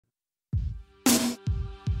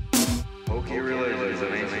Hokey religions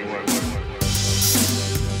and ancient weapons.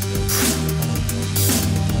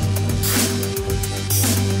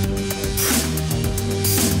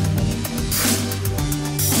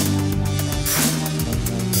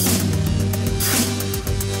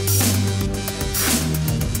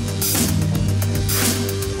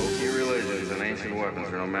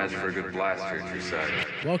 Match for a good blaster at your side.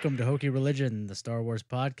 Welcome to Hokey Religion, the Star Wars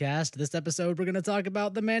podcast. This episode, we're going to talk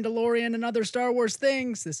about the Mandalorian and other Star Wars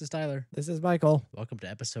things. This is Tyler. This is Michael. Welcome to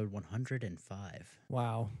episode 105.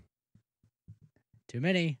 Wow. Too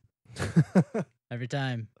many. Every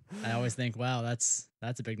time. I always think, wow, that's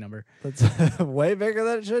a big number. That's way bigger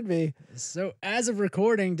than it should be. So as of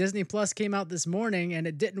recording, Disney Plus came out this morning, and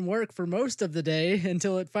it didn't work for most of the day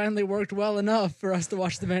until it finally worked well enough for us to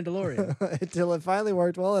watch The Mandalorian. Until it finally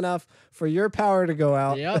worked well enough for your power to go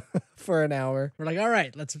out. Yep. For an hour. We're like, all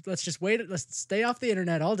right, let's just wait. Let's stay off the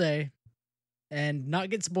internet all day and not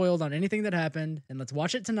get spoiled on anything that happened, and let's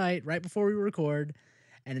watch it tonight right before we record.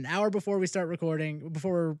 And an hour before we start recording,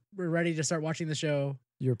 before we're ready to start watching the show,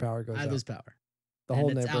 your power goes out. I lose power. The whole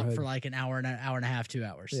it's neighborhood. out for like an hour and a half, 2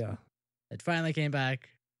 hours. Yeah. It finally came back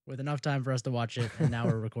with enough time for us to watch it, and now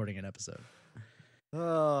we're recording an episode.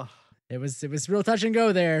 It was real touch and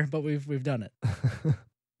go there, but we've done it.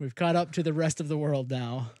 We've caught up to the rest of the world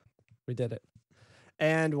now. We did it.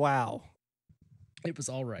 And wow. It was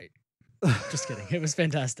all right. Just kidding. It was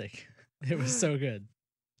fantastic. It was so good.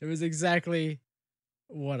 It was exactly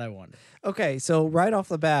what I wanted. Okay, so right off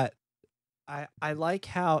the bat, I like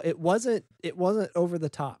how it wasn't over the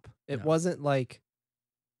top. It wasn't like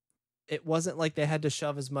they had to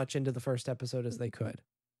shove as much into the first episode as they could.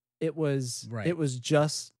 It was right. It was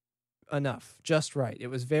just enough, just right. It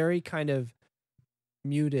was very kind of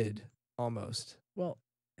muted almost. Well,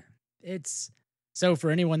 it's so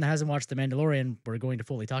for anyone that hasn't watched The Mandalorian, we're going to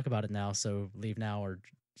fully talk about it now, so leave now or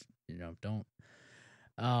don't.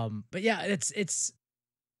 But yeah, it's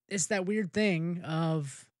that weird thing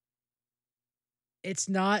of it's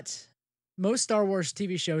not most Star Wars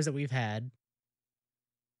TV shows that we've had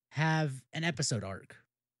have an episode arc.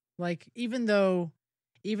 Like even though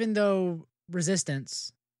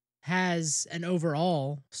Resistance has an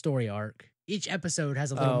overall story arc, each episode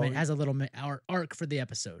has a little arc for the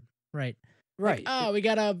episode, right? Right. Like, we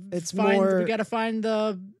gotta find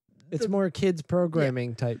the. It's more kids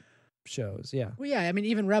programming type shows, yeah. Well, yeah, I mean,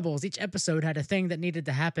 even Rebels, each episode had a thing that needed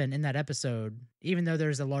to happen in that episode, even though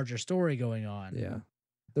there's a larger story going on. Yeah.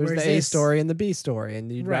 There's Whereas the A story and the B story,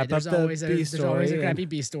 and you'd wrap up the B story. There's always a crappy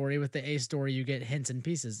B story. With the A story, you get hints and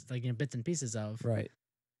pieces, like bits and pieces of. Right.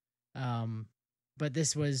 But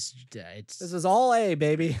this was this is all A,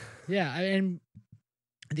 baby. Yeah, I mean,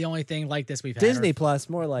 the only thing like this we've had Disney Plus,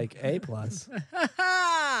 more like A plus.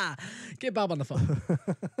 Get Bob on the phone.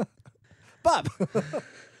 Bob.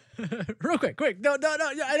 Real quick. No.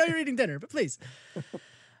 I know you're eating dinner, but please.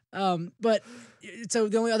 But so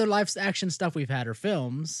the only other live action stuff we've had are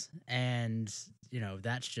films, and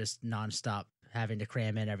that's just nonstop having to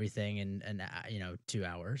cram in everything in 2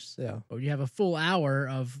 hours. Yeah. But you have a full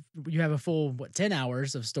 10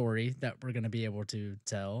 hours of story that we're going to be able to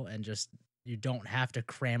tell, and just you don't have to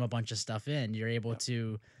cram a bunch of stuff in. You're able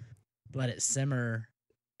to let it simmer.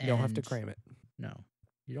 You don't have to cram it. No,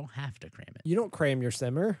 you don't have to cram it. You don't cram your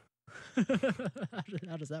simmer.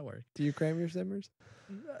 How does that work? Do you cram your simmers?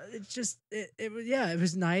 It's just it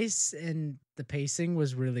was nice, and the pacing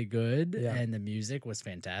was really good, and the music was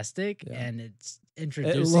fantastic, and it's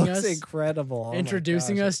introducing us incredible.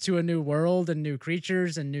 Introducing us to a new world and new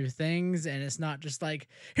creatures and new things, and it's not just like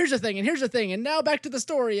here's a thing and now back to the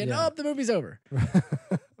story and the movie's over.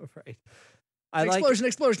 Right.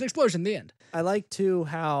 Explosion, the end. I like too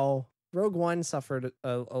how Rogue One suffered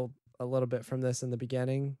a little bit from this in the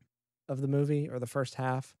beginning of the movie, or the first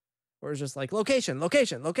half, where it's just like location,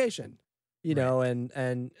 know,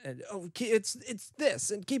 and it's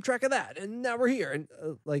this, and keep track of that, and now we're here, and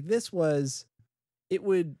like this was, it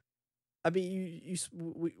would, I mean,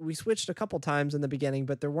 we switched a couple times in the beginning,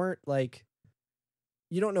 but there weren't like,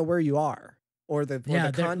 you don't know where you are or the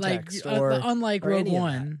context, like, unlike or Rogue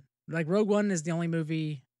One. Like Rogue One is the only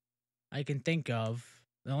movie I can think of,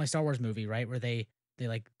 the only Star Wars movie, right, where they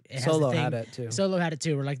like Solo had it too. Solo had it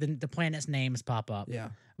too, where like the planet's names pop up. Yeah.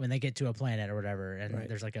 When they get to a planet or whatever, and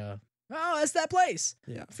there's like that's that place.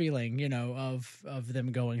 Yeah. Feeling, of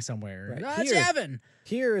them going somewhere. Right. That's heaven.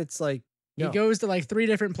 Here it's like he goes to like 3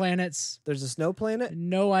 different planets. There's a snow planet.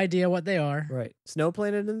 No idea what they are. Right. Snow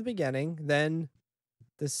planet in the beginning, then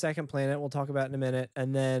the second planet we'll talk about in a minute,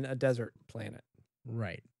 and then a desert planet.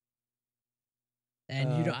 Right.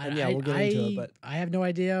 And you don't. and yeah, we'll get into it, but I have no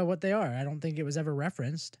idea what they are. I don't think it was ever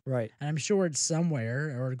referenced, right. and I'm sure it's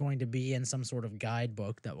somewhere or going to be in some sort of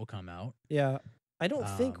guidebook that will come out. Yeah. I don't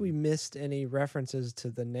think we Um, missed any references to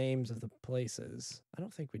the names of the places. I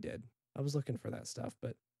don't think we did. I was looking for that stuff,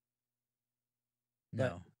 but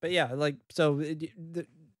No, yeah, like so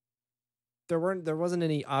there wasn't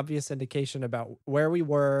any obvious indication about where we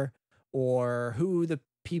were or who the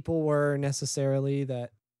people were necessarily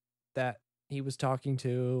that he was talking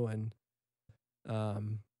to, and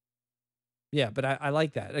yeah, but I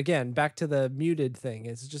like that. Again, back to the muted thing.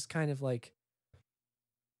 It's just kind of like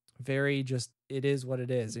very just it is what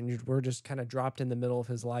it is, and we're just kind of dropped in the middle of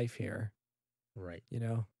his life here, right. you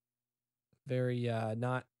know. Very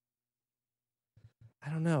not I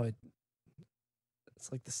don't know,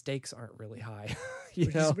 it's like the stakes aren't really high,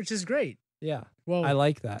 Which is great. Yeah. Well, I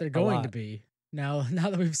like that. they're a going to lot. be now. Now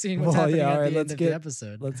that we've seen what's Well, happening yeah, at all right, the let's end of get- the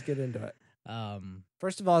episode. Let's get into it. Um,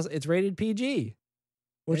 First of all, it's rated PG,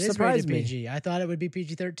 which it is surprised rated me. PG. I thought it would be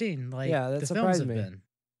PG-13, like Yeah, that the films surprised have me. been.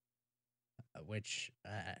 Which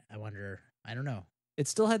I wonder. I don't know. It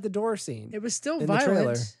still had the door scene It was still In the trailer.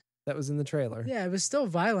 violent. that was in the trailer. Yeah, it was still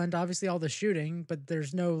violent. Obviously, all the shooting, but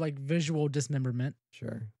there's no like visual dismemberment.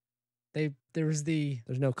 Sure. There was the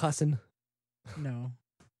There's no cussing. no.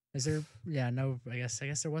 Is there? Yeah, no. I guess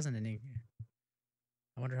there wasn't any.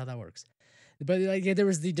 I wonder how that works. But like, yeah, there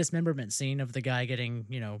was the dismemberment scene of the guy getting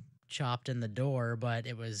chopped in the door, but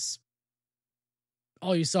it was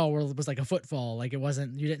all you saw was like a footfall. Like it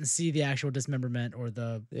wasn't. You didn't see the actual dismemberment or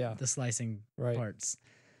the Yeah. slicing Right. parts.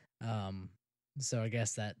 So I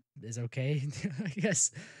guess that is okay. I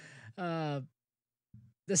guess the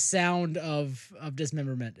sound of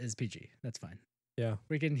dismemberment is PG. That's fine. Yeah.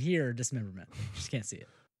 We can hear dismemberment. Just can't see it.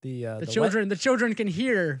 The The children can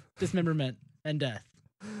hear dismemberment and death.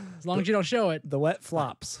 As long as you don't show it. the wet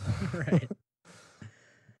flops. Right.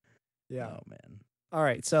 Yeah. Oh man. All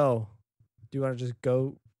right. So, do you want to just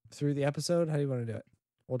go through the episode? How do you want to do it?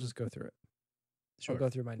 We'll just go through it. Sure. I'll go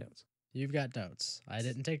through my notes. You've got notes. I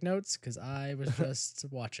didn't take notes because I was just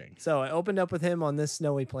watching. So I opened up with him on this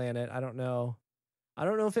snowy planet. I don't know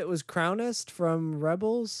if it was Crownest from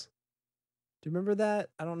Rebels. Do you remember that?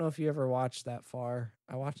 I don't know if you ever watched that far.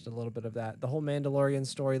 I watched a little bit of that. The whole Mandalorian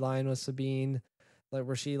storyline with Sabine, like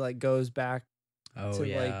where she like goes back Oh to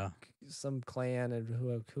yeah. like some clan and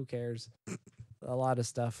who cares. A lot of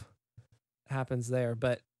stuff happens there,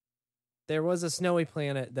 but there was a snowy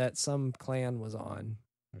planet that some clan was on.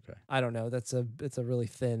 Okay. I don't know. It's a really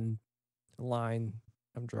thin line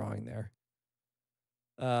I'm drawing there.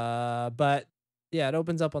 But yeah, it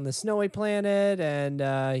opens up on the snowy planet,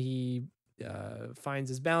 and he finds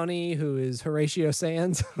his bounty, who is Horatio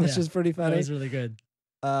Sands, which Yeah, is pretty That funny. was really good.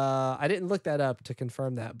 I didn't look that up to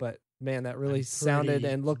confirm that, but man, that really I'm sounded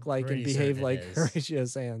pretty- and looked like and pretty behaved certain like it is. Horatio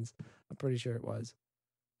Sands. I'm pretty sure it was.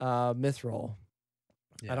 Mithril.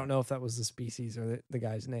 Yeah, I don't know if that was the species or the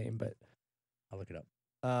guy's name, but I'll look it up.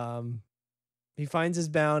 he finds his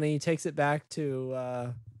bounty, takes it back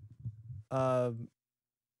to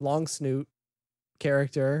Long Snoot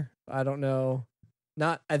character. I don't know,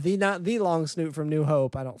 not the Long Snoot from New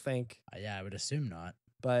Hope. I don't think, Yeah, I would assume not.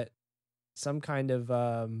 but some kind of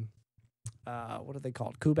what are they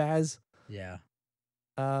called? Kubaz Yeah.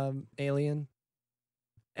 alien,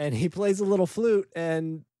 and he plays a little flute,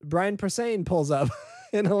 and Brian Posehn pulls up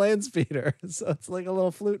in a land speeder, so it's like a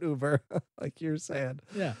little flute Uber, like you're saying,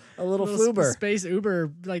 Yeah. a little s- fluber. Space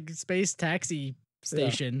Uber, like space taxi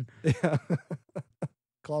station. Yeah.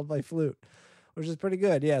 Called by flute, which is pretty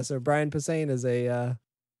good. Yeah. So Brian Posehn is a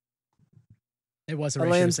It was a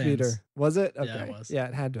Horatio land Sands. speeder. Was it? Yeah, Okay. it was. Yeah,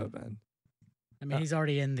 it had to have been. I mean, he's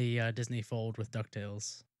already in the Disney fold with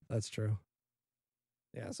DuckTales. That's true.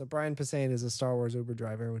 Yeah. So Brian Posehn is a Star Wars Uber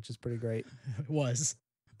driver, which is pretty great. was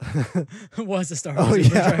a Star Wars Oh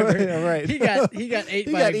Uber yeah, driver. yeah, right. He got ate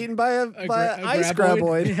he by got a- eaten by an ice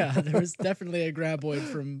graboid. graboid. Yeah, there was definitely a graboid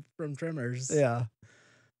from Tremors. Yeah.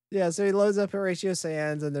 Yeah, so he loads up Horatio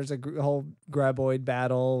Sands, and there's a whole graboid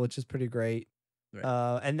battle, which is pretty great.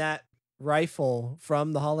 Right. And that rifle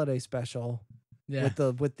from the holiday special Yeah.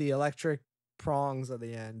 with the electric prongs at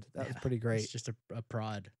the end, that was Yeah, pretty great. It's just a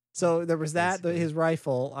prod. So there was that, basically. his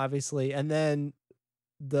rifle, obviously, and then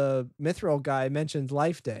the Mithril guy mentioned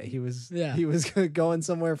Life Day. He was going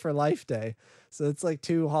somewhere for Life Day, so it's like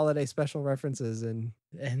two holiday special references, and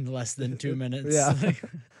In less than 2 minutes. Yeah.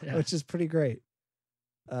 Yeah. which is pretty great.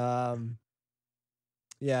 Yeah,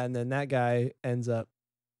 and then that guy ends up,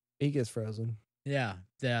 he gets frozen. Yeah.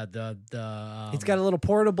 The He's got a little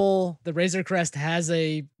portable, the Razor Crest has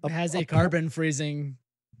a a carbon freezing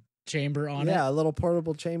chamber on it. yeah, a little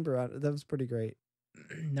portable chamber on it. That was pretty great.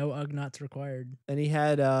 No Ugnots required. And he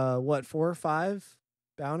had 4 or 5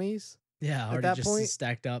 bounties. Yeah, already that just point?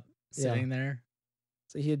 stacked up, Yeah. sitting there.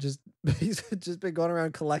 So he's just been going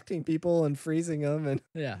around collecting people and freezing them, and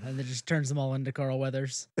Yeah, and then just turns them all into Carl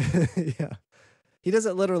Weathers. yeah. He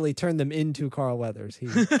doesn't literally turn them into Carl Weathers. He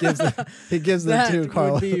gives them That to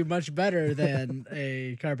Carl. would be much better than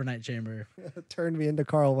a carbonite chamber. Turn me into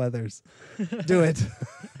Carl Weathers. Do it.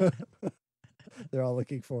 They're all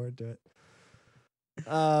looking forward to it.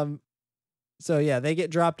 So yeah, they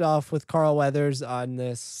get dropped off with Carl Weathers on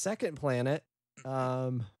this second planet.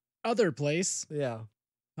 Other place. Yeah.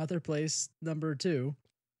 Other place number 2.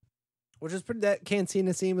 Which is pretty, that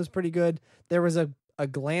cantina scene was pretty good. There was a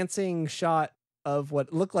glancing shot of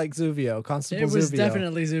what looked like Zuvio, Constable Zuvio. It was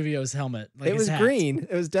definitely Zuvio's helmet. Like it his was hat. green.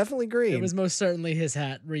 It was definitely green. It was most certainly his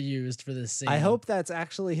hat reused for this scene. I hope that's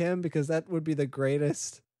actually him, because that would be the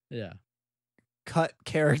greatest cut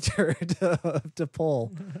character to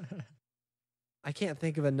pull. I can't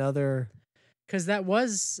think of another. Because that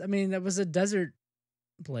was a desert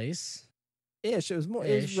place. Ish. It was more.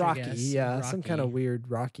 It was rocky. Yeah, some kind of weird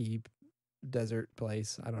rocky desert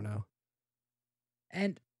place. I don't know.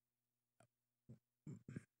 And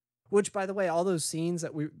which, by the way, all those scenes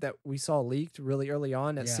that we saw leaked really early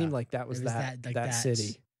on, it seemed like that was that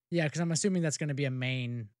city. Yeah, because I'm assuming that's going to be a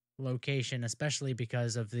main location, especially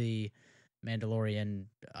because of the Mandalorian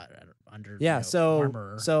under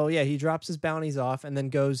armor. So yeah, he drops his bounties off and then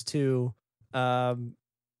goes to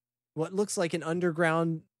what looks like an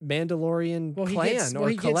underground Mandalorian clan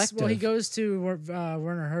or collective. He goes to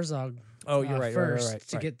Werner Herzog. Oh, you're right. First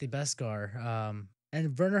to get the Beskar.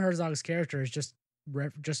 And Werner Herzog's character is just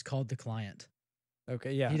called the Client.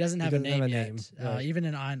 Okay, yeah. He doesn't have a name yet. Right. Even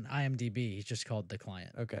in on IMDb, he's just called the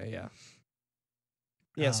Client. Okay, yeah.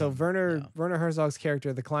 Yeah, so Werner Herzog's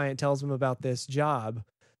character, the Client, tells him about this job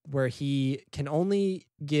where he can only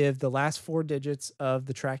give the last 4 digits of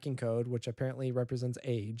the tracking code, which apparently represents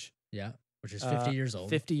age. Yeah, which is 50 years old.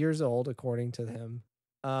 50 years old, according to him.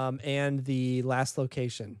 And the last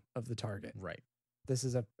location of the target. Right. This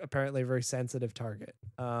is apparently a very sensitive target.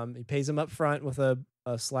 He pays him up front with a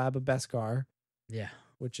slab of Beskar. Yeah.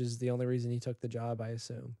 Which is the only reason he took the job, I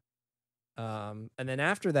assume. And then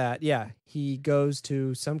after that, he goes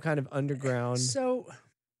to some kind of underground. So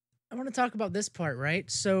I want to talk about this part, right?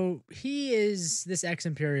 So he is this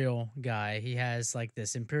ex-Imperial guy. He has like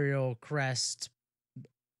this Imperial crest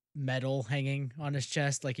medal hanging on his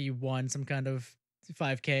chest, like he won some kind of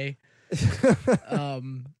 5K.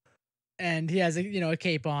 And he has a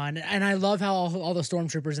cape on, and I love how all the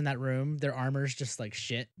stormtroopers in that room, their armor's just like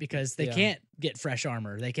shit because they can't get fresh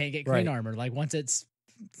armor, they can't get clean armor. Like once it's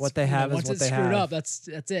what they have, once is what it's they screwed have. up, that's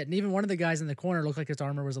it. And even one of the guys in the corner looked like his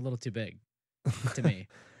armor was a little too big to me.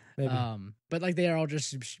 Maybe. But like they are all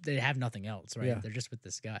they have nothing else, right? Yeah. They're just with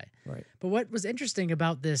this guy, right? But what was interesting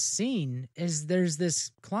about this scene is there's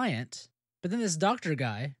this Client, but then this doctor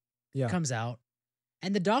guy comes out.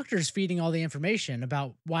 And the doctor's feeding all the information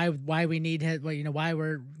about why we need him, why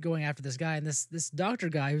we're going after this guy. And this doctor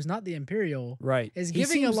guy, who's not the Imperial, is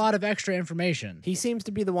giving a lot of extra information. He seems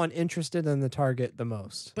to be the one interested in the target the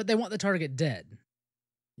most. But they want the target dead.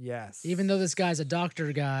 Yes. Even though this guy's a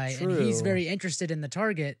doctor guy, True. and he's very interested in the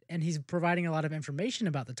target, and he's providing a lot of information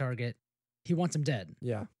about the target, he wants him dead.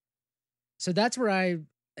 Yeah. So that's where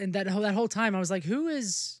that whole time I was like,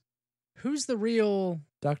 who's the real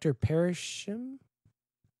Dr. Perishing?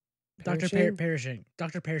 Dr. Perishing.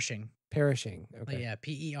 Dr. Perishing. Perishing. Okay. Oh, yeah,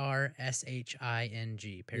 Pershing.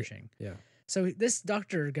 Perishing. Yeah. So this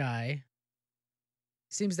doctor guy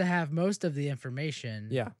seems to have most of the information.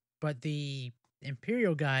 Yeah. But the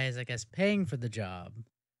Imperial guy is, I guess, paying for the job.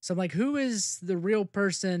 So I'm like, who is the real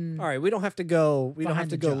person? All right, we don't have to go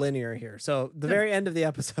job. linear here. So the very end of the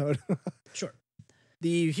episode. Sure.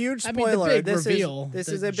 The huge spoiler. The big reveal. This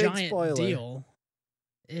is a big spoiler. Deal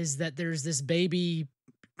is that there's this baby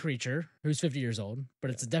creature who's 50 years old, but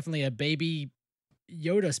it's definitely a baby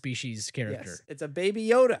Yoda species character. Yes, it's a baby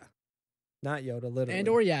Yoda, not Yoda, literally. And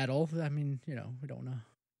or Yaddle. I mean, we don't want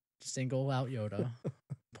to single out Yoda.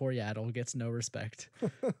 Poor Yaddle gets no respect.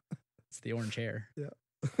 It's the orange hair. Yeah.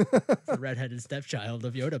 It's the redheaded stepchild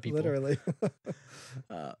of Yoda people. Literally.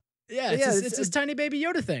 It's this tiny baby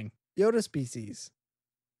Yoda thing. Yoda species.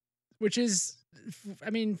 Which is,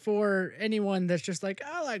 for anyone that's just like,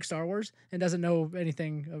 I like Star Wars and doesn't know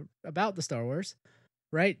anything about the Star Wars,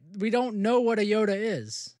 right? We don't know what a Yoda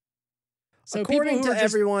is. So according to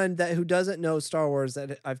everyone who doesn't know Star Wars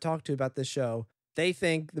that I've talked to about this show, they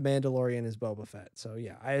think the Mandalorian is Boba Fett. So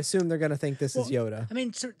yeah, I assume they're going to think this is Yoda.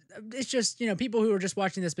 It's just, people who are just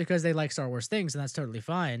watching this because they like Star Wars things, and that's totally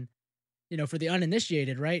fine. for the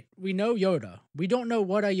uninitiated, right? We know Yoda. We don't know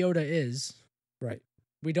what a Yoda is. Right.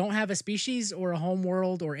 We don't have a species or a home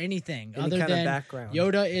world or anything Any other kind of than background.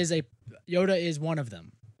 Yoda is one of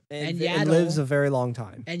them. And and lives a very long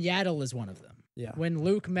time. And Yaddle is one of them. Yeah. When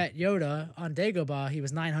Luke met Yoda on Dagobah, he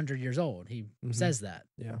was 900 years old. He says that.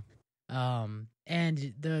 Yeah.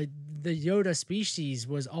 And the Yoda species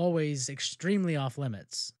was always extremely off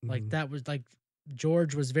limits. Like that was like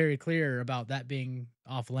George was very clear about that being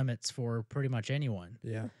off limits for pretty much anyone.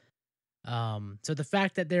 Yeah. So the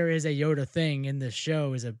fact that there is a Yoda thing in this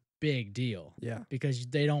show is a big deal. Yeah. Because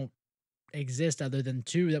they don't exist other than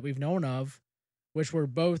two that we've known of, which were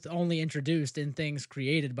both only introduced in things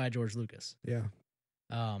created by George Lucas. Yeah.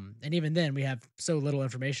 And even then, we have so little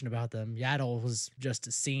information about them. Yaddle was just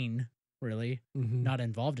a scene, really, not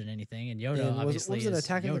involved in anything. And Yoda, and obviously, was it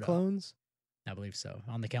Attack of the Clones? I believe so,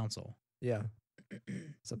 on the council. Yeah.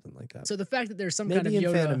 Something like that. So the fact that there's some Maybe kind of in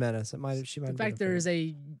Yoda... Phantom Menace. The fact there is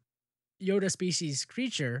a Yoda species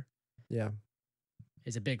creature... Yeah.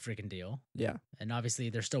 Is a big freaking deal. Yeah. And obviously,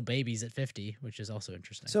 they're still babies at 50, which is also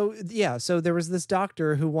interesting. So, yeah. So there was this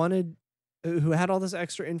doctor who had all this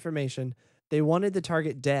extra information. They wanted the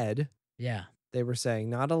target dead. Yeah. They were saying,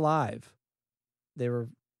 not alive.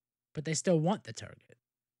 But they still want the target.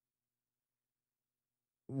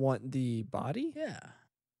 Want the body? Yeah.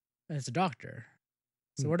 And it's a doctor.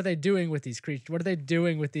 So what are they doing with these creatures? What are they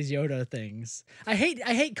doing with these Yoda things? I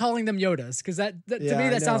hate calling them Yodas because to me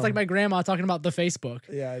that sounds like my grandma talking about the Facebook.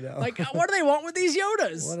 Yeah, I know. Like, what do they want with these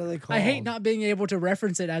Yodas? What are they called? I hate not being able to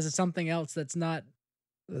reference it as something else that's not.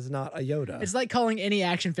 It's not a Yoda. It's like calling any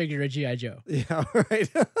action figure a G.I. Joe. Yeah, right.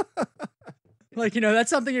 Like, that's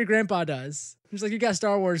something your grandpa does. He's like, you got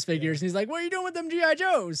Star Wars figures. And he's like, what are you doing with them G.I.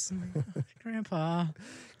 Joes?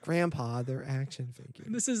 Grandpa, they're action figures.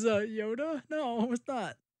 This is a Yoda? No, it's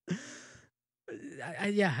not.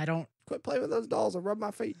 I don't. Quit playing with those dolls and rub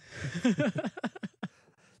my feet.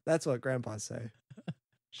 That's what grandpas say.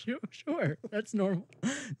 Sure. That's normal.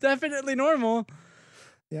 Definitely normal.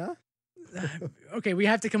 Yeah? Okay, we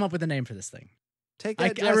have to come up with a name for this thing. Take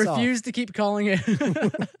that I refuse to keep calling it.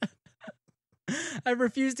 I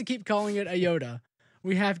refuse to keep calling it a Yoda.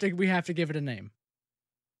 We have to give it a name.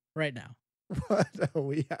 Right now. What? Oh,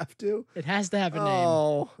 we have to? It has to have a name.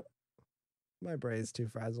 Oh. My brain's too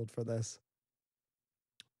frazzled for this.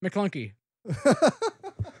 McClunky.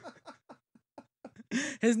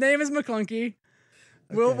 His name is McClunky. Okay.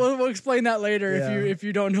 We'll explain that later if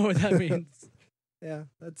you don't know what that means. Yeah,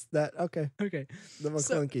 that's that. Okay. Okay. The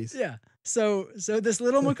McClunkies. So this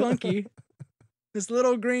little McClunky, this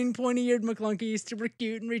little green pointy-eared McClunky is super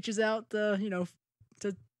cute and reaches out to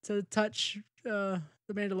touch the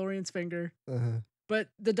Mandalorian's finger. But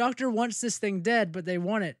the doctor wants this thing dead, but they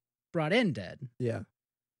want it brought in dead. Yeah.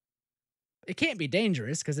 It can't be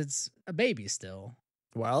dangerous because it's a baby still.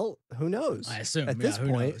 Well, who knows? I assume at this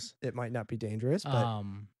point knows? It might not be dangerous, but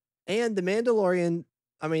and the Mandalorian,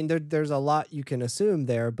 I mean, there's a lot you can assume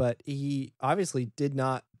there, but he obviously did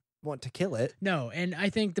not want to kill it. No, and I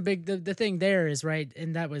think the thing there is right,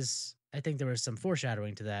 and that was I think there was some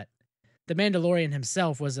foreshadowing to that. The Mandalorian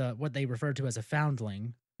himself was what they referred to as a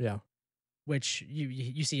foundling. Yeah. Which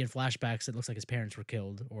you see in flashbacks, it looks like his parents were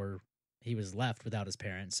killed or he was left without his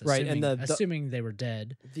parents. Right, and assuming they were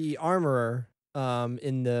dead. The armorer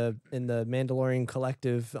in the Mandalorian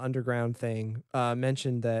Collective underground thing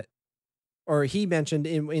mentioned that, or he mentioned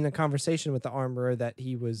in a conversation with the armorer that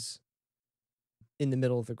he was in the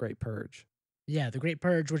middle of the Great Purge. Yeah, the Great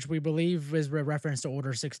Purge, which we believe is a reference to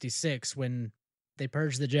Order 66 when they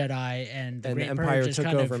purged the Jedi and the Empire took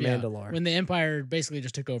over Mandalore. When the Empire basically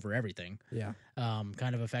just took over everything. Yeah.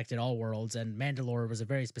 Kind of affected all worlds. And Mandalore was a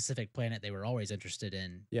very specific planet they were always interested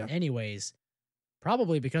in. Yeah. Anyways,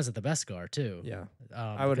 probably because of the Beskar, too. Yeah.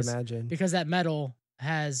 I would imagine. Because that metal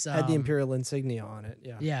has... had the Imperial insignia on it.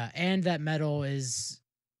 Yeah. Yeah, and that metal is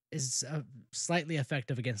slightly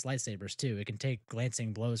effective against lightsabers, too. It can take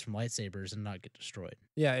glancing blows from lightsabers and not get destroyed.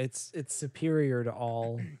 Yeah, it's superior to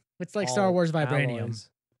all... It's like Star Wars vibranium, alloys,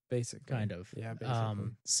 basically. Kind of. Yeah,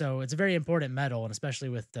 basically. So it's a very important metal, and especially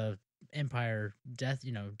with the Empire death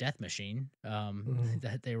machine,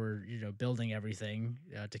 that they were, building everything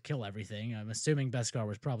to kill everything. I'm assuming Beskar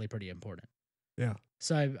was probably pretty important. Yeah.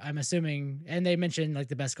 So I'm assuming, and they mentioned like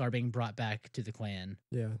the Beskar being brought back to the clan.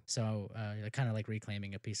 Yeah. So kind of like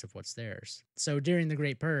reclaiming a piece of what's theirs. So during the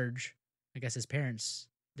Great Purge, I guess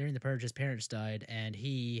during the Purge, his parents died, and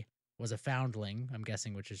he was a foundling, I'm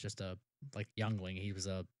guessing, which is just a youngling. He was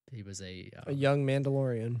a young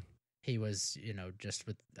Mandalorian. He was, just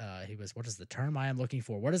with he was, what is the term I am looking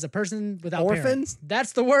for? What is a person without orphan? Parents?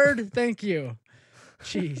 That's the word. Thank you.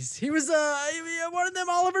 Jeez, he was one of them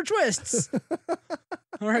Oliver Twists.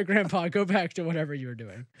 All right, Grandpa, go back to whatever you were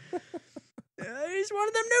doing. He's one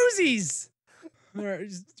of them newsies. All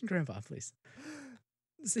right, Grandpa, please.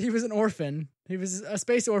 So he was an orphan. He was a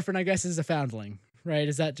space orphan, I guess, is a foundling, right?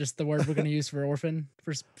 Is that just the word we're going to use for orphan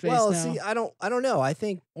for space Well, now? see, I don't know. I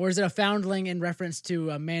think Or is it a foundling in reference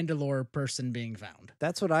to a Mandalore person being found?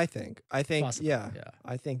 that's what I think. I think, Possibly, yeah, yeah.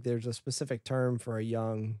 I think there's a specific term for a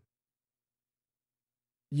young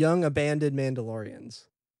abandoned Mandalorians,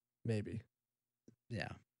 maybe. Yeah.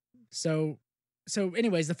 So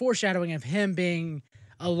anyways, the foreshadowing of him being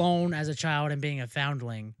alone as a child and being a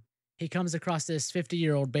foundling, he comes across this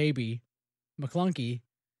 50-year-old baby, McClunky,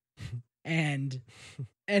 and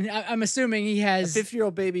I'm assuming he A has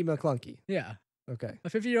 50-year-old baby McClunky. yeah, Okay. a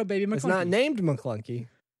 50-year-old baby McClunky. It's not named McClunky.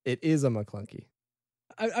 It is a McClunky.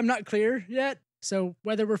 I'm not clear yet. So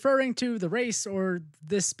whether referring to the race or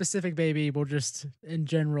this specific baby, we'll just in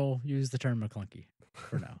general use the term McClunky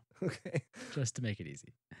for now. Okay. Just to make it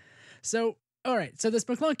easy. So, all right. So this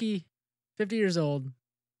McClunky, 50 years old,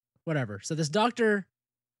 whatever. So this doctor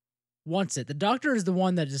wants it. The doctor is the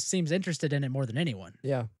one that just seems interested in it more than anyone.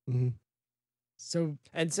 Yeah. Mm-hmm. So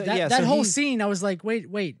And so that, that whole scene, I was like,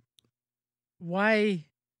 wait, why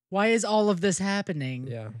is all of this happening?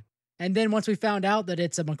 Yeah. And then once we found out that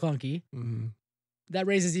it's a McClunky, Mm-hmm. that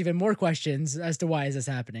raises even more questions as to why is this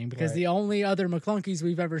happening? Because Right. the only other McClunkies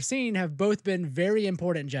we've ever seen have both been very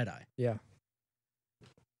important Jedi. Yeah.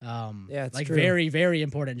 Yeah, it's like true. very, very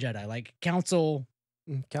important Jedi, like council.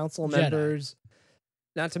 Council Jedi. members.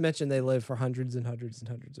 Not to mention they live for hundreds and hundreds and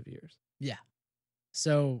hundreds of years. Yeah.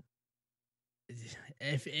 So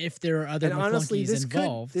if there are other And honestly, McClunkies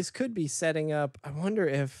involved, this could be setting up. I wonder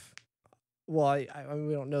if. Well, I mean,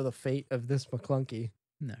 we don't know the fate of this McClunky,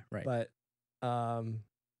 no, right? but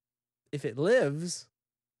if it lives,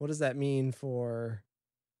 what does that mean for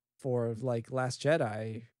like Last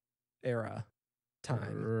Jedi era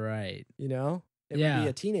time? Right. You know, it would Yeah. be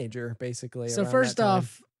a teenager basically. So around first that time.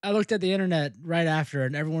 off, I looked at the internet right after,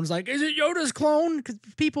 and everyone's like, "Is it Yoda's clone?" Because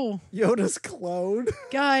people, Yoda's clone.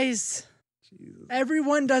 guys, Jesus.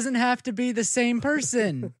 everyone doesn't have to be the same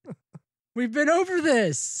person. We've been over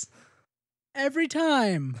this every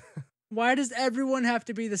time. Why does everyone have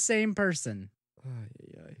to be the same person? Ay,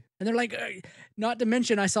 ay, ay. And they're like, not to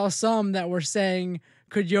mention, I saw some that were saying,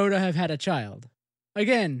 could Yoda have had a child?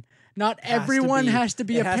 Again, not everyone has to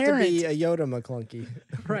be a it has parent. to be a Yoda McClunky.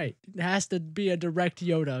 Right. It has to be a direct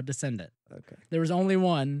Yoda descendant. Okay. There was only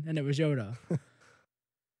one, and it was Yoda.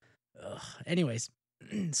 Ugh. Anyways,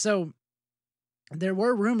 so there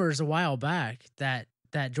were rumors a while back that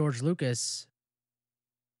George Lucas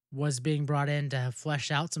was being brought in to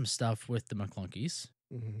flesh out some stuff with the McClunkies.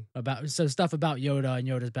 Mm-hmm. Stuff about Yoda and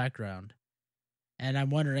Yoda's background. And I'm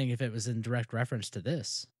wondering if it was in direct reference to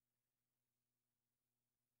this.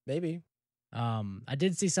 Maybe. I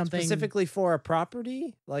did see something Specifically for a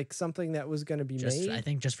property, like something that was going to be just, made. I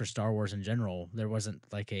think just for Star Wars in general. There wasn't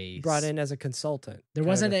like a Brought in as a consultant. There kind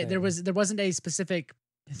of wasn't a a there thing. was wasn't a specific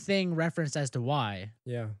thing referenced as to why.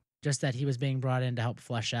 Yeah. Just that he was being brought in to help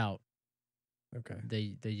flesh out Okay.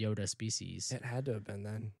 the Yoda species. It had to have been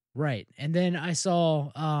then. Right. And then I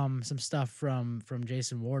saw some stuff from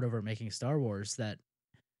Jason Ward over at Making Star Wars that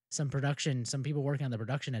some people working on the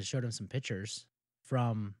production had showed him some pictures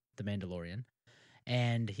from The Mandalorian.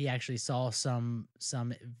 And he actually saw some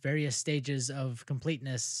various stages of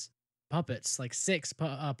completeness puppets, like 6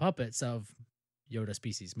 puppets of Yoda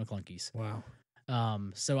species, McClunkies. Wow.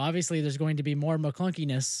 So obviously there's going to be more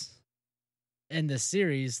McClunkiness in this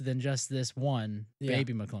series than just this one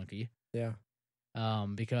baby McClunky. Yeah.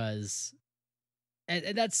 Because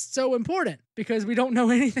and that's so important because we don't know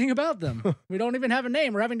anything about them. We don't even have a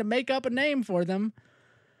name. We're having to make up a name for them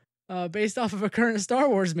based off of a current Star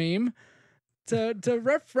Wars meme to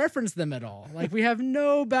reference them at all. Like we have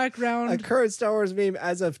no background. A current Star Wars meme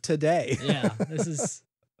as of today. Yeah, this is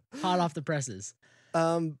hot off the presses.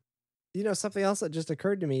 You know, something else that just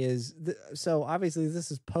occurred to me is, so obviously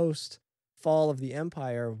this is post fall of the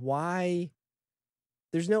Empire. Why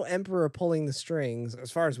there's no Emperor pulling the strings,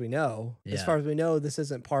 as far as we know. Yeah. As far as we know, this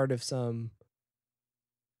isn't part of some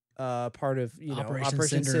part of, you know, Operation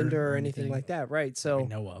Cinder Cinder or or anything anything like that, right? We So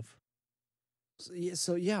know of.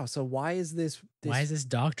 so why is this Why is this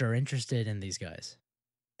doctor interested in these guys?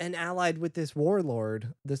 and allied with this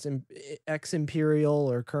warlord, this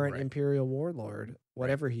ex-imperial or current Right. imperial warlord,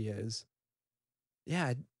 whatever he is?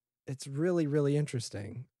 Yeah, it's really, really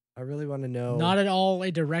interesting. I really want to know. Not at all a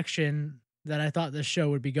direction that I thought this show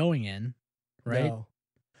would be going in, right? No.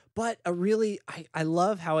 But I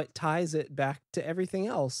love how it ties it back to everything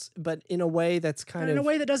else, but in a way that's In a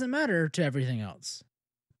way that doesn't matter to everything else.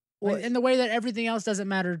 Well, in the way that everything else doesn't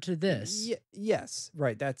matter to this. Yes,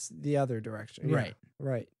 right. That's the other direction. Yeah, Right.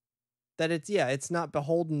 right. That it's not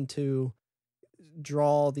beholden to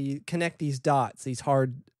connect these dots, these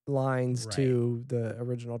hard lines Right. to the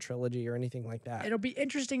original trilogy or anything like that. It'll be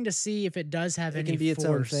interesting to see if it does have It any can be its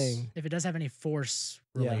own force. thing. If it does have any force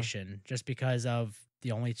Yeah. relation, just because of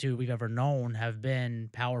the only two we've ever known have been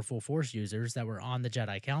powerful force users that were on the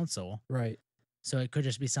Jedi Council. Right. So it could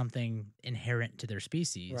just be something inherent to their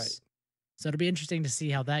species. Right. So it'll be interesting to see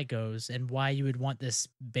how that goes and why you would want this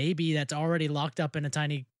baby that's already locked up in a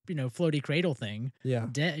tiny, floaty cradle thing. Yeah.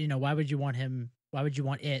 Dead. Why would you want him? Why would you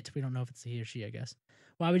want it? We don't know if it's he or she, I guess.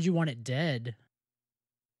 Why would you want it dead?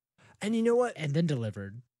 And you know what? And then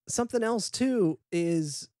delivered. Something else too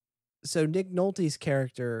is, so Nick Nolte's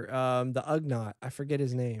character, the Ugnaught, I forget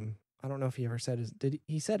his name. I don't know if he ever said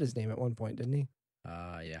he said his name at one point, didn't he?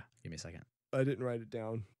 Yeah. Give me a second. I didn't write it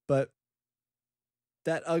down. But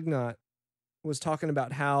that Ugnaught was talking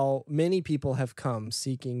about how many people have come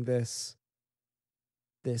seeking this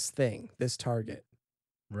target.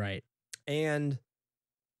 Right. And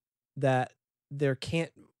that there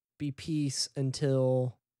can't be peace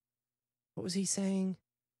until, what was he saying?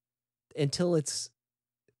 Until it's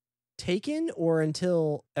taken or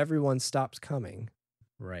until everyone stops coming.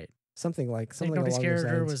 Right. Something I think along Nolte's those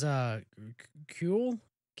character lines. was Kuill,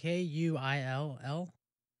 Kuill.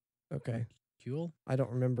 Okay. Kuill. I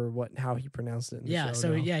don't remember how he pronounced it in the Yeah. show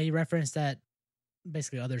So now. he referenced that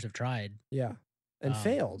basically others have tried Yeah. And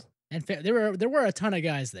failed. and there were a ton of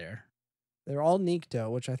guys there. They're all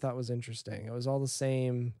Nikto, which I thought was interesting. It was all the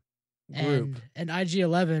same group. And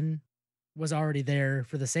IG-11 was already there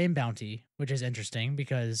for the same bounty, which is interesting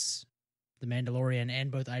because the Mandalorian and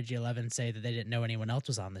both IG-11 say that they didn't know anyone else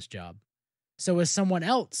was on this job. So is someone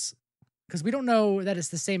else, because we don't know that it's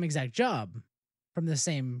the same exact job from the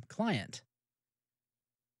same client.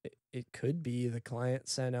 It could be the client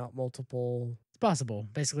sent out multiple It's possible.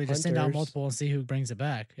 Basically, just send out hunters, multiple and see who brings it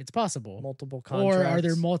back. It's possible. contracts. Or are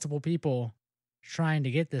there multiple people trying to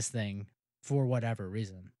get this thing for whatever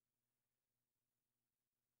reason?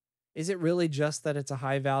 Is it really just that it's a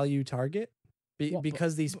high value target? Well,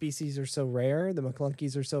 Because these species are so rare, the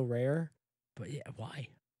McClunkies are so rare? But yeah, why?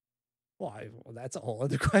 Well, that's a whole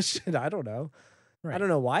other question. I don't know. Right. I don't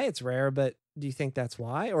know why it's rare, but do you think that's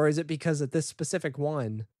why? Or is it because that this specific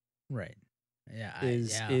one Right. Yeah.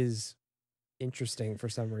 is interesting for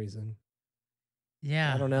some reason?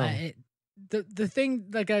 Yeah. I don't know. The thing,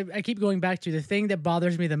 like I keep going back to, the thing that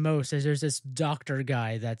bothers me the most is there's this doctor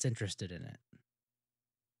guy that's interested in it.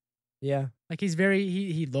 Yeah. Like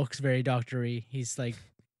he looks very doctory.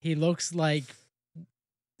 He looks like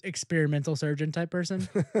experimental surgeon type person,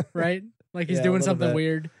 right? Like he's Yeah, a doing little something bit.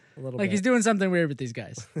 weird. A little Like bit. he's doing something weird with these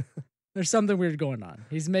guys. There's something weird going on.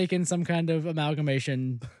 He's making some kind of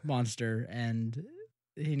amalgamation monster, and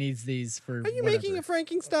he needs these for. Are you making a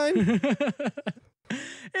Frankenstein?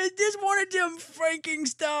 It's just one of them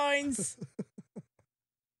Frankensteins.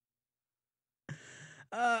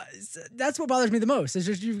 That's what bothers me the most. It's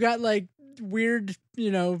just you've got like weird,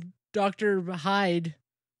 Dr. Hyde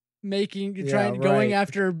going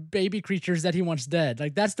after baby creatures that he wants dead.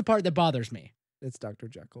 Like that's the part that bothers me. It's Dr.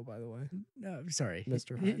 Jekyll, by the way. No, sorry,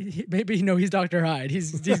 Mr. Hyde. Maybe he's Dr. Hyde.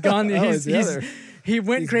 He's gone. He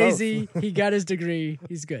went He's crazy. He got his degree.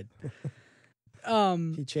 He's good.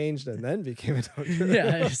 He changed and then became a doctor.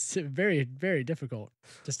 Yeah, it's very, very difficult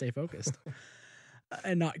to stay focused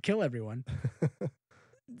and not kill everyone.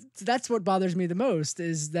 That's what bothers me the most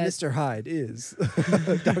is that Mr. Hyde is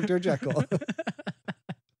Dr. Jekyll.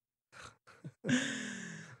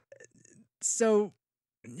 So,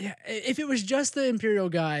 yeah, if it was just the Imperial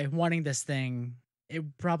guy wanting this thing,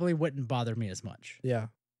 it probably wouldn't bother me as much. Yeah.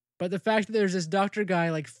 But the fact that there's this doctor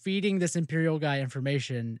guy like feeding this Imperial guy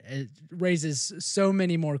information, it raises so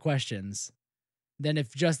many more questions than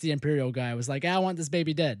if just the Imperial guy was like, I want this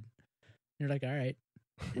baby dead. You're like, all right,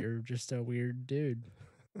 you're just a weird dude.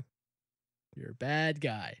 You're a bad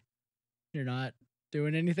guy. You're not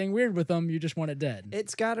doing anything weird with them. You just want it dead.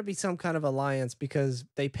 It's got to be some kind of alliance because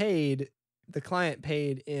the client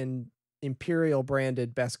paid in Imperial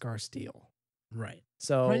branded Beskar steel. Right.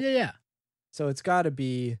 So, yeah. So it's got to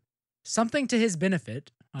be something to his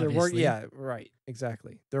benefit. Obviously. Yeah, right.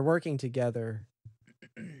 Exactly. They're working together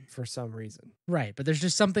for some reason. Right. But there's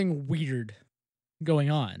just something weird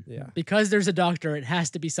going on. Yeah. Because there's a doctor, it has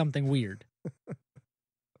to be something weird.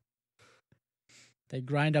 They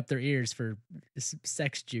grind up their ears for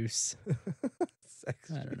sex juice. I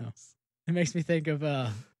don't know. It makes me think of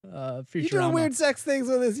Futurama. You doing weird sex things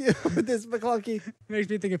with this McClunky. It makes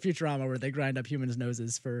me think of Futurama where they grind up humans'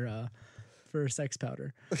 noses for sex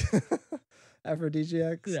powder.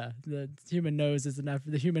 Aphrodisiacs. Yeah, the human nose is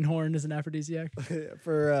the human horn is an aphrodisiac.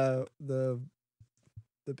 For the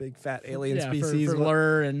big fat alien species. for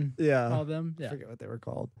Lur and yeah. all them. I Yeah, forget what they were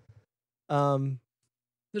called.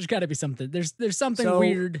 there's got to be something. There's something So-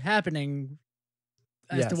 weird happening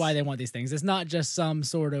as to Yes. why they want these things. It's not just some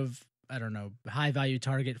sort of, I don't know, high value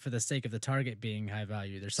target for the sake of the target being high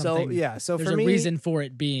value. There's something. So there's for a me, reason for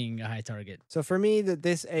it being a high target. So for me, that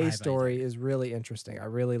this High value story target. is really interesting. I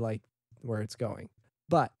really like where it's going,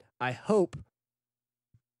 but I hope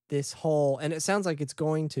this whole, and it sounds like it's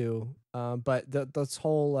going to, but this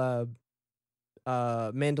whole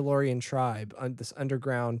Mandalorian tribe, this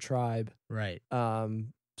underground tribe, Right.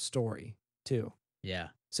 story too. Yeah.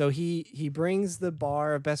 So he brings the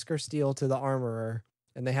bar of Beskar Steel to the armorer,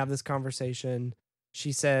 and they have this conversation.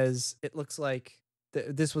 She says it looks like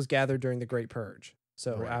this was gathered during the Great Purge.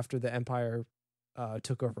 So Right. after the Empire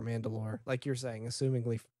took over Mandalore, like you're saying,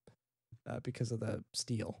 assumingly because of the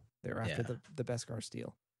steel, they were after the Beskar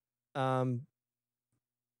Steel.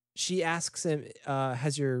 She asks him,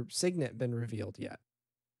 "Has your signet been revealed yet?"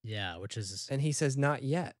 Yeah, which is And he says, "Not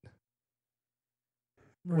yet,"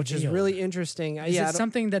 which is revealed. really interesting. Is it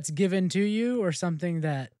something that's given to you or something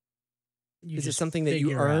that you is it just something that you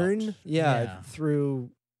figure out? earn? Yeah,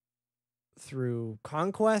 through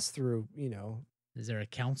conquest, through Is there a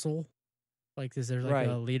council? Like, is there like Right.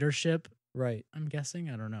 a leadership? right. I'm guessing.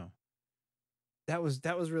 I don't know. That was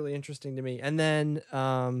really interesting to me. And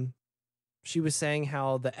then she was saying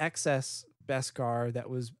how the excess Beskar that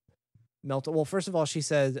was melted. Well, first of all, she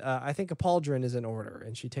said, "I think a pauldron is in order,"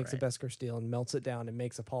 and she takes Right. the Beskar steel and melts it down and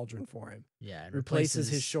makes a pauldron for him. Yeah, it Replaces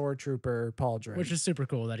his shore trooper pauldron. which is super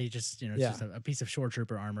cool that he just it's Yeah. just a piece of shore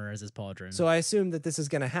trooper armor as his pauldron. So I assume that this is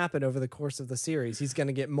going to happen over the course of the series. He's going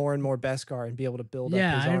to get more and more Beskar and be able to build up his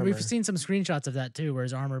I mean, armor. we've seen some screenshots of that too, where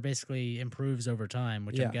his armor basically improves over time,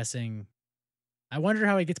 which Yeah. I'm guessing. I wonder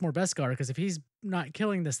how he gets more Beskar, because if he's not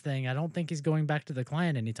killing this thing, I don't think he's going back to the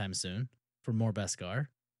clan anytime soon for more Beskar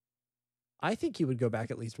I think he would go back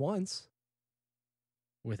at least once.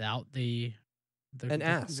 without the And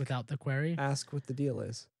ask. without the query. Ask what the deal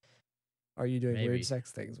is. Are you doing Maybe. weird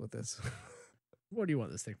sex things with this? What do you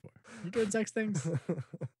want this thing for? You doing sex things?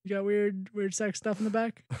 You got weird sex stuff in the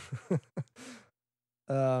back?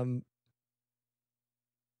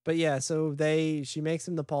 But yeah, so she makes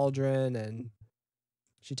him the pauldron, and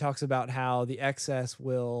she talks about how the excess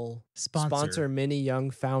will sponsor many young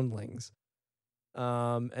foundlings.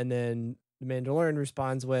 And then the Mandalorian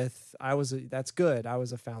responds with, "That's good. I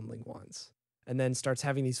was a foundling once," and then starts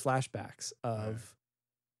having these flashbacks of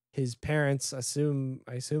his parents. I assume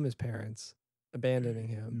his parents abandoning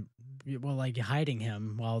him. Well, like hiding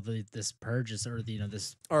him while this purge is, or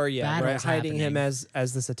this, Or battle's hiding him happening.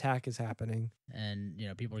 as this attack is happening. and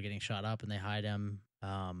people are getting shot up and they hide him.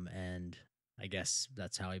 And I guess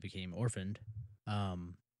that's how he became orphaned.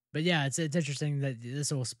 But yeah, it's interesting that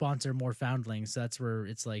this will sponsor more foundlings. So that's where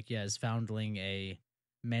it's like, is foundling a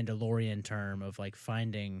Mandalorian term of like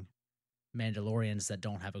finding Mandalorians that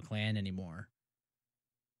don't have a clan anymore.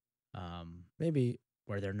 Maybe.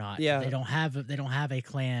 Where they're not, Yeah. they don't have a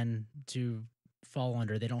clan to fall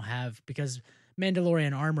under. They don't have, because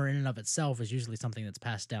Mandalorian armor in and of itself is usually something that's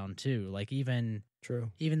passed down too. Like even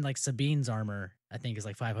like Sabine's armor, I think, is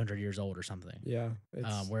like 500 years old or something. Yeah,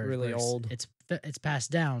 it's where really old. It's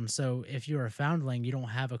passed down. So if you're a foundling, you don't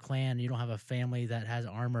have a clan, you don't have a family that has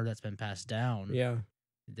armor that's been passed down. Yeah,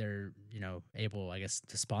 they're able, I guess,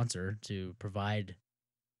 to sponsor, to provide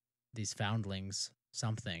these foundlings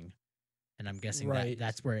something. And I'm guessing Right.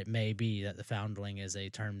 that's where it may be that the foundling is a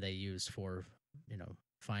term they use for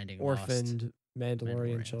finding orphaned lost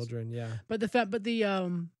Mandalorian Mandalorians. children. Yeah, But the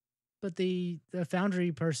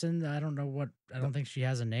foundry person, I don't know I don't think she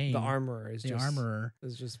has a name. the armorer is armorer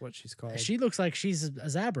is just what she's called. She looks like she's a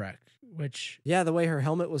Zabrak, which the way her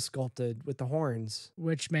helmet was sculpted with the horns.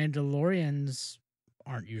 Mandalorians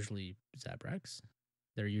aren't usually Zabraks.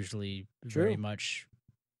 They're usually very True. much,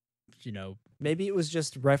 Maybe it was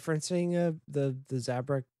just referencing the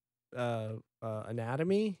Zabrak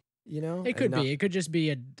anatomy. it could be. It could just be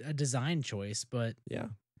a design choice, but Yeah,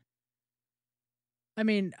 I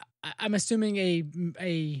mean, I'm assuming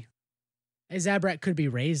a Zabrak could be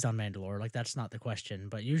raised on Mandalore. Like, that's not the question.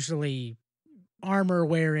 But usually, armor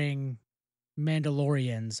wearing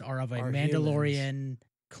Mandalorians are of a Are Mandalorian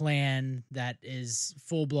clan that is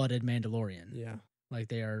full blooded Mandalorian. yeah, Like,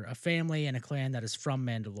 they are a family and a clan that is from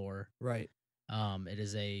Mandalore. right.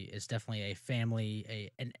 It's definitely a family,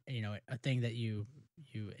 a thing that you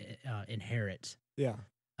inherit. Yeah,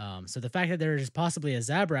 So the fact that there is possibly a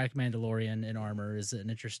Zabrak Mandalorian in armor is an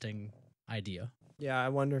interesting idea. yeah. I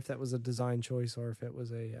wonder if that was a design choice or if it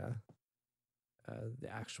was a the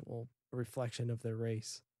actual reflection of their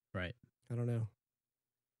race. Right. I don't know.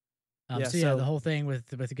 So yeah, the whole thing with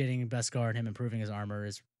getting Beskar and him improving his armor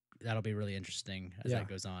that'll be really interesting as that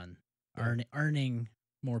goes on. Yeah. Earning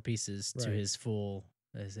more pieces to Right. his full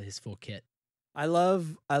kit. I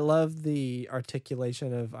love the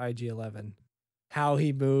articulation of IG-11, how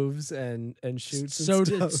he moves and shoots. So and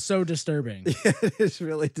stuff. it's so disturbing. Yeah, it's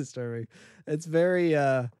really disturbing. It's very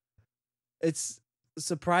it's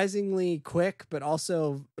surprisingly quick, but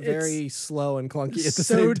also very slow and clunky at the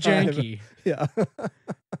same time. So janky. Yeah.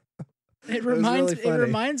 It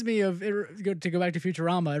reminds me of to go back to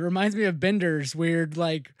Futurama. It reminds me of Bender's weird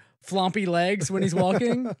like floppy legs when he's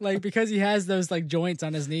walking, like because he has those like joints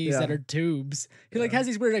on his knees that are tubes. He like has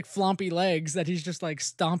these weird like floppy legs that he's just like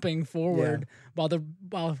stomping forward while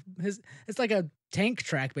it's like a tank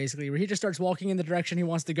track basically, where he just starts walking in the direction he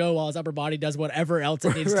wants to go while his upper body does whatever else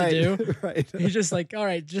it needs to do. Right. He's just like, all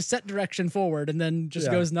right, just set direction forward, and then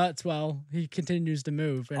just goes nuts while he continues to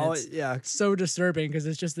move. And it's so disturbing because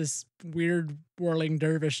it's just this weird whirling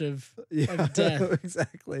dervish of death.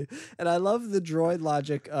 Exactly. And I love the droid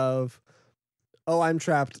logic of, oh, I'm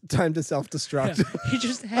trapped, time to self-destruct. Yeah.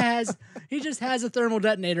 He just has a thermal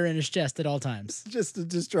detonator in his chest at all times. Just to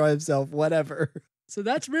destroy himself, whatever. So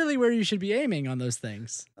that's really where you should be aiming on those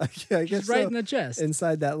things. I guess just right in the chest.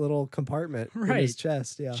 Inside that little compartment in his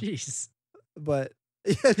chest, yeah. Jeez. But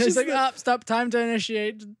he's like, stop, time to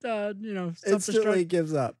initiate, instantly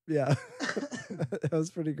gives up. Yeah. That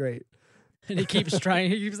was pretty great. And he keeps trying.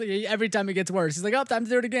 He keeps like, every time it gets worse, he's like, oh, time to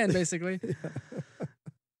do it again, basically.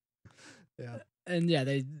 Yeah.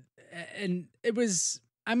 And it was,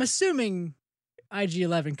 I'm assuming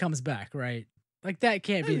IG-11 comes back, right? Like that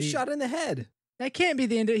can't be shot in the head. That can't be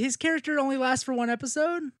the end. His character only lasts for one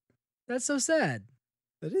episode. That's so sad.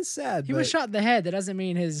 That is sad. He was shot in the head. That doesn't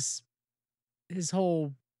mean his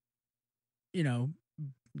whole,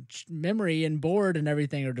 memory and board and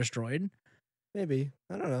everything are destroyed. Maybe.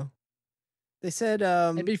 I don't know. They said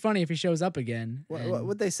it'd be funny if he shows up again. What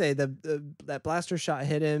would they say? That blaster shot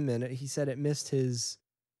hit him, and he said it missed his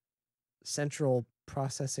central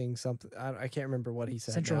processing something. I can't remember what he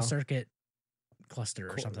said. Central circuit cluster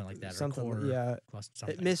or something like that. Something, or core yeah. Cluster,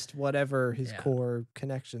 something. It missed whatever his core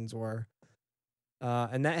connections were,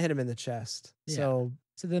 and that hit him in the chest. Yeah. So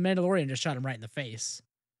the Mandalorian just shot him right in the face.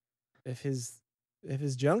 If his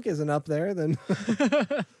junk isn't up there, then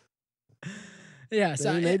yeah,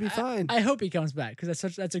 so he may be fine. I hope he comes back because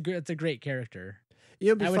that's a great character.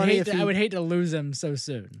 I would hate to lose him so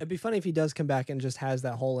soon. It'd be funny if he does come back and just has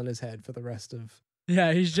that hole in his head for the rest of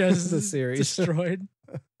he's just the series destroyed.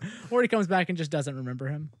 Or he comes back and just doesn't remember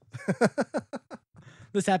him.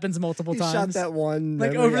 This happens multiple times. Shot that one.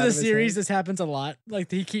 Like over the series, this happens a lot.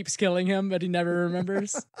 Like he keeps killing him, but he never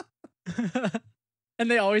remembers. And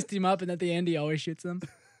they always team up, and at the end, he always shoots them.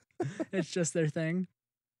 It's just their thing.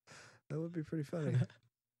 That would be pretty funny.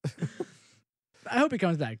 I hope he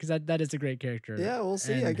comes back because that is a great character. Yeah, we'll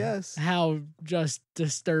see. I guess how just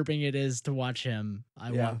disturbing it is to watch him.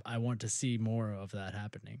 I want to see more of that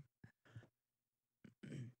happening.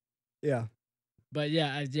 Yeah, but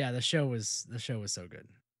the show was so good.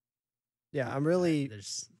 Yeah, I'm really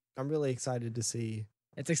excited to see.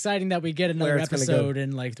 It's exciting that we get another episode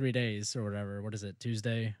in like 3 days or whatever. What is it?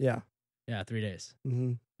 Tuesday? Yeah, 3 days.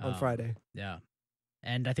 Mm-hmm. On Friday. Yeah.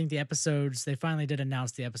 And I think they finally did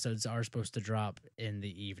announce the episodes are supposed to drop in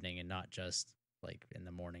the evening and not just like in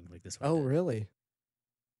the morning like this one. Oh, really?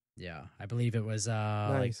 Yeah. I believe it was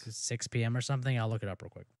like 6 p.m. or something. I'll look it up real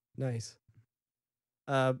quick. Nice.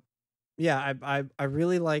 Yeah, I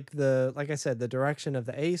really like like I said, the direction of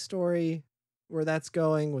the A story, where that's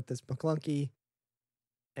going with this McClunky.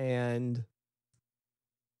 And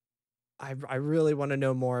I really want to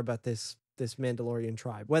know more about this Mandalorian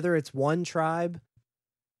tribe, whether it's one tribe,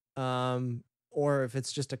 or if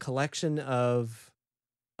it's just a collection of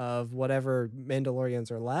whatever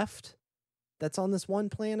Mandalorians are left that's on this one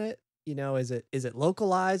planet. Is it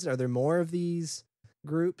localized? Are there more of these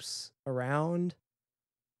groups around?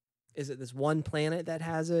 Is it this one planet that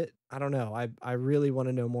has it? I don't know. I really want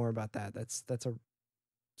to know more about that. It's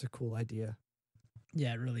a cool idea.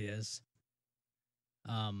 Yeah, it really is.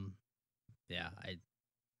 Yeah, I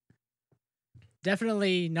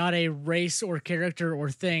definitely not a race or character or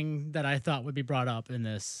thing that I thought would be brought up in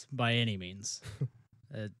this by any means.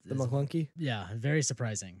 The McClunky? Yeah, very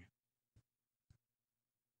surprising.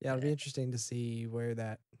 Yeah, it'll be interesting to see where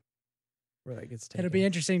that gets taken. It'll be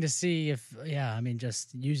interesting to see if,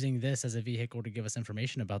 just using this as a vehicle to give us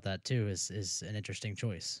information about that too is an interesting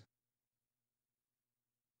choice.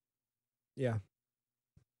 Yeah.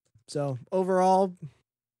 So overall,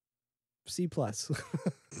 C plus.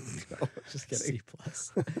 No, just kidding. C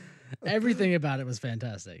plus. Everything about it was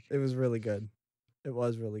fantastic. It was really good. It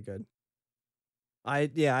was really good. I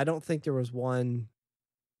don't think there was one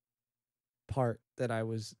part that I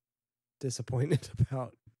was disappointed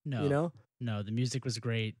about. No, You know, no, the music was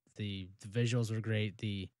great. The visuals were great.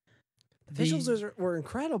 the visuals were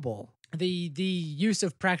incredible. The use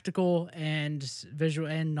of practical and visual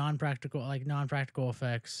and non-practical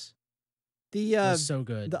effects The was so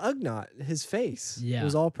good. the Ugnaught, his face, Yeah.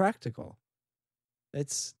 was all practical.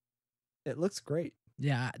 It looks great.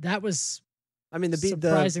 Yeah, that was I mean, the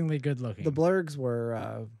surprisingly good looking. the blurgs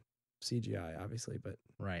were CGI, obviously, but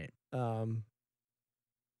right.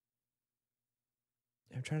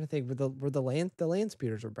 I'm trying to think. Were the land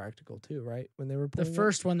speeders were practical too, right? When they were The pulling up?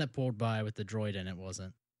 first one that pulled by with the droid in it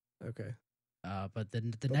wasn't. Okay. But the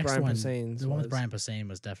But next Brian one, Posehn's the one with was. Brian Posehn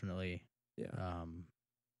was definitely Yeah.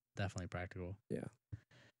 definitely practical. Yeah.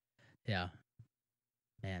 Yeah.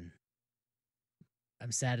 Man.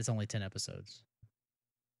 I'm sad it's only 10 episodes.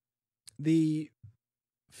 The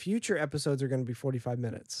future episodes are going to be 45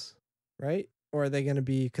 minutes, right? Or are they going to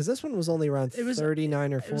be, because this one was only around It was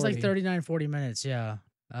 39 or 40. It was like 39, 40 minutes, yeah.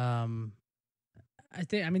 I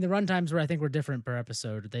think the run times were different per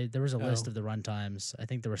episode. There was a list Oh. of the run times. I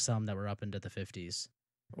think there were some that were up into the 50s.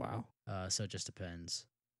 Wow. So it just depends.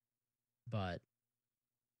 But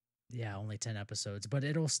yeah, only 10 episodes. But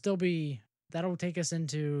that'll take us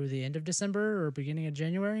into the end of December or beginning of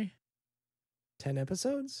January, 10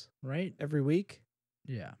 episodes right? every week,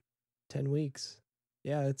 Yeah. 10 weeks.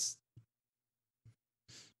 Yeah, it's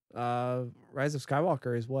Rise of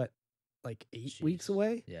Skywalker is what, like 8 weeks Jeez.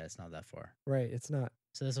 away? Yeah, it's not that far. Right, it's not.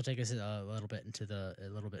 So this will take us a little bit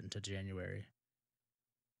into January.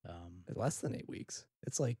 Less than 8 weeks.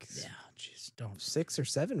 It's like Yeah, jeez, don't 6 or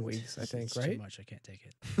 7 weeks, I think, it's right? Too much. I can't take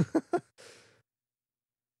it.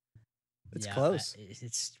 It's Yeah, close.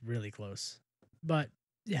 It's really close. But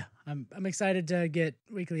yeah, I'm excited to get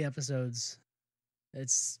weekly episodes.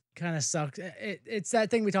 It's kind of sucks. It's that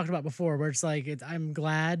thing we talked about before, where it's like I'm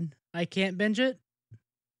glad I can't binge it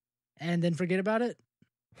and then forget about it.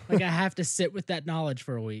 Like I have to sit with that knowledge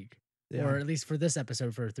for a week, Yeah. or at least for this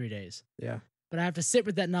episode for 3 days. Yeah. But I have to sit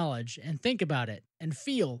with that knowledge and think about it and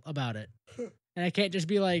feel about it. And I can't just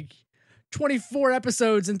be like 24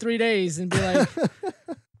 episodes in 3 days and be like,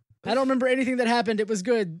 I don't remember anything that happened. It was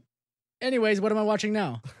good. Anyways, what am I watching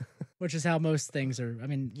now? Which is how most things are. I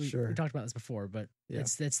mean, we Sure. talked about this before, but Yeah.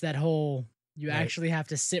 it's that whole, you Right. actually have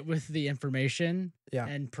to sit with the information Yeah.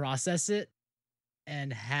 and process it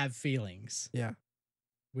and have feelings. Yeah.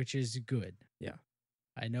 Which is good. Yeah.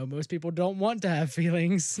 I know most people don't want to have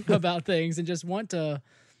feelings about things and just want to,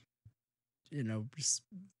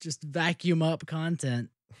 just vacuum up content.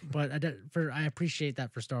 But I appreciate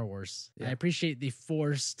that for Star Wars. Yeah. I appreciate the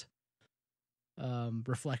forced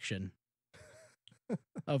reflection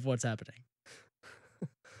of what's happening.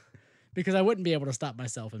 Because I wouldn't be able to stop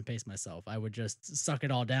myself and pace myself. I would just suck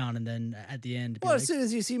it all down, and then at the end, be Well, like, as soon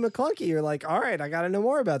as you see McClunky, you're like, all right, I got to know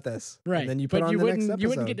more about this. right. And then you put on you the wouldn't next episode. you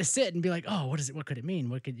wouldn't get to sit and be like, oh, what is it? What could it mean?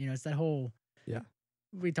 What could it's that whole Yeah.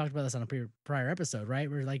 We talked about this on a prior episode,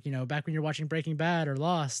 right? Where like back when you're watching Breaking Bad or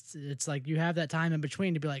Lost, it's like you have that time in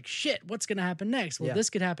between to be like, shit, what's gonna happen next? Well, Yeah. this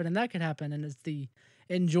could happen and that could happen, and it's the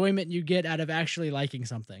enjoyment you get out of actually liking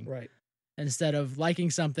something Right. instead of liking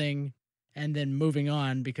something and then moving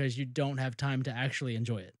on because you don't have time to actually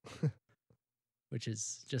enjoy it. Which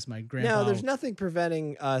is just my grandpa. Now, there's nothing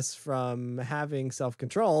preventing us from having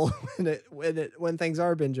self-control when things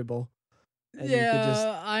are bingeable. And you could just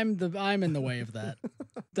I'm in the way of that.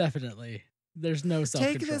 Definitely. There's no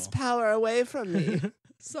self-control. take this power away from me.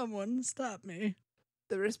 Someone stop me.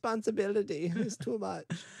 The responsibility is too much.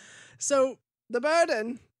 So The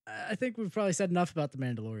burden. I think we've probably said enough about The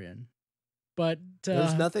Mandalorian. But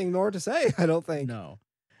There's nothing more to say, I don't think. No.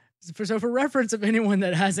 So for reference of anyone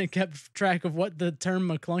that hasn't kept track of what the term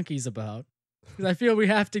McClunky's about, because I feel we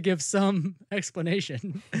have to give some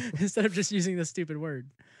explanation instead of just using the stupid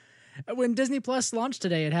word. When Disney Plus launched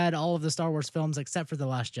today, it had all of the Star Wars films except for The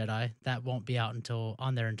Last Jedi. That won't be out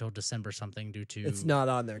on there until December something due to... It's not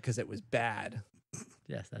on there because it was bad.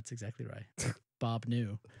 Yes, that's exactly right. Bob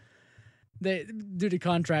knew. Due to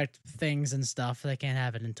contract things and stuff, they can't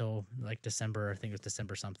have it until like December. I think it was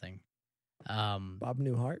December something. Bob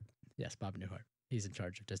Newhart. Yes, Bob Newhart. He's in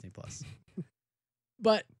charge of Disney Plus.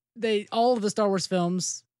 But all of the Star Wars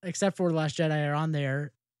films, except for The Last Jedi, are on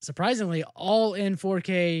there. Surprisingly, all in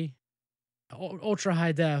 4K, ultra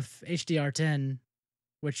high def, HDR10,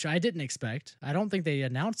 which I didn't expect. I don't think they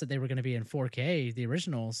announced that they were going to be in 4K, the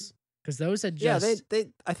originals, because those had just... Yeah,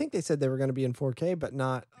 I think they said they were going to be in 4K, but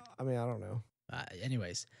not... I mean, I don't know.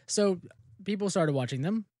 Anyways, so people started watching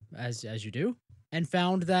them as you do, and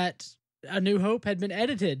found that A New Hope had been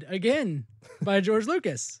edited again by George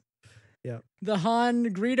Lucas. Yeah. The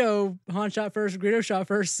Han shot first, Greedo shot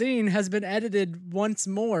first scene has been edited once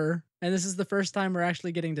more, and this is the first time we're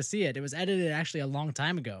actually getting to see it. It was edited actually a long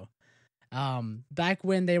time ago. Back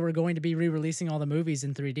when they were going to be re-releasing all the movies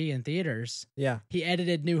in 3D in theaters, Yeah. he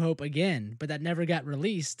edited New Hope again, but that never got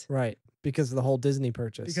released. Right. Because of the whole Disney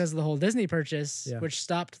purchase. Because of the whole Disney purchase, Yeah. which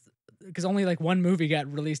stopped, because only like one movie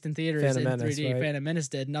got released in theaters Phantom in Menace, 3D. right? Phantom Menace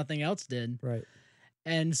did. Nothing else did. Right.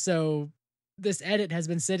 And so this edit has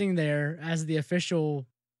been sitting there as the official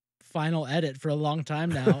final edit for a long time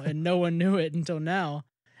now, and no one knew it until now.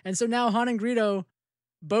 And so now Han and Greedo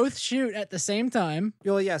both shoot at the same time.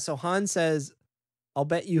 Well, yeah. So Han says, "I'll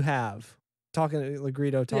bet you have." Talking to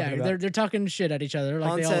Greedo, talking about. They're talking shit at each other like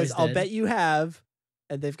Han they says, always "I'll did. bet you have,"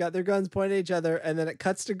 and they've got their guns pointed at each other, and then it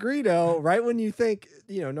cuts to Greedo right when you think,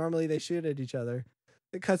 normally they shoot at each other.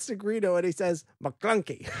 It cuts to Greedo, and he says,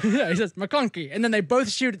 "McClunky." Yeah, he says McClunky, and then they both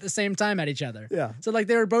shoot at the same time at each other. Yeah, So like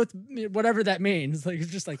they were both, whatever that means, like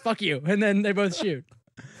it's just like fuck you, and then they both shoot.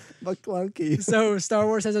 McClunky. So Star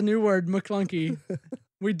Wars has a new word, McClunky.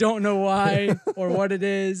 We don't know why or what it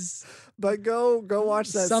is. But go watch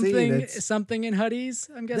that scene. Something in Huddies,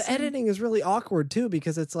 I'm guessing. The editing is really awkward too,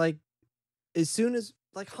 because it's like, as soon as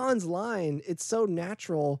like Han's line, it's so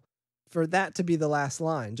natural for that to be the last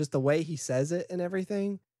line, just the way he says it and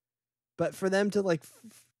everything. But for them to like,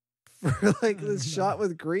 for like this shot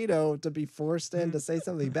with Greedo to be forced in to say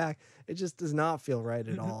something back, it just does not feel right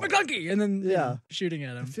at all. McClunky, and then Yeah. shooting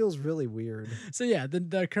at him. It feels really weird. So yeah,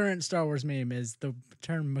 the current Star Wars meme is the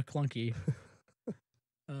term McClunky,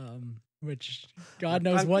 which God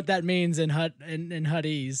knows what that means in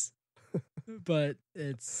Huddies, but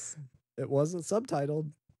It wasn't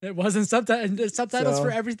subtitled it wasn't subtitles So- for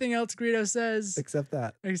everything else Greedo says except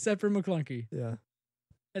that. except for McClunky. Yeah.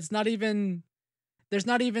 It's not even. There's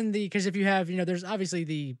not even because if you have there's obviously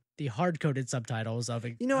the hard coded subtitles of I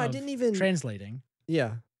of didn't even. translating.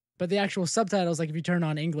 Yeah. But the actual subtitles, like if you turn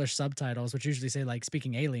on English subtitles, which usually say like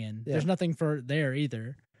speaking alien, Yeah. there's nothing for there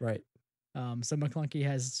either. Right. So McClunky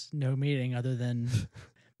has no meaning other than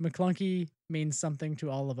McClunky means something to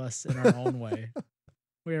all of us in our own way.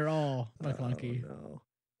 We are all McClunky. Oh, no.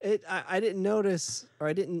 I didn't notice, or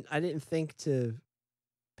I didn't think to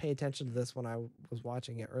pay attention to this when I was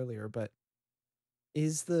watching it earlier, but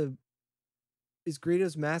is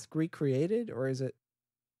Greedo's mask recreated, or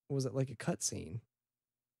was it like a cutscene?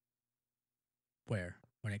 Where?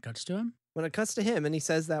 When it cuts to him? When it cuts to him and he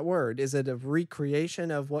says that word, is it a recreation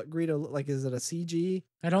of what Greedo like? Is it a CG?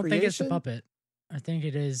 I don't think it's a creation? puppet. I think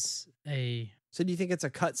it is a. So do you think it's a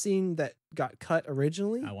cutscene that got cut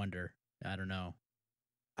originally? I wonder. I don't know.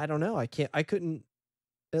 I don't know. I couldn't.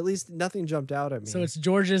 At least nothing jumped out at me. So it's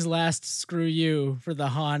George's last screw you for the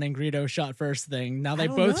Han and Greedo shot first thing. Now I they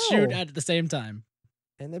don't both shoot know. at the same time.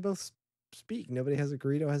 And they both speak. Nobody has a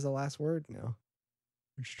Greedo has the last word now.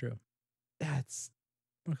 It's true. That's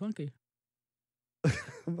McClunky.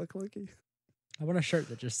 McClunky. I want a shirt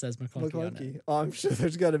that just says McClunky on it. McClunky. Oh, I'm sure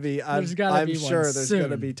there's got to be. I'm There's gotta be sure one there's soon. got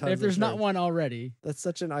to be tons. If there's of not shirts. one already, That's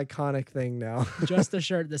such an iconic thing now. just a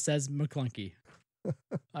shirt that says McClunky.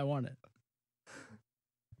 I want it.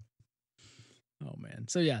 Oh man.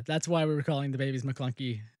 So yeah, that's why we were calling the babies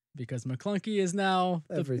McClunky, because McClunky is now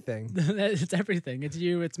Everything. it's everything. It's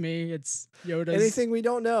you, it's me, it's Yoda's. Anything we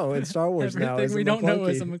don't know in Star Wars now is everything a we don't know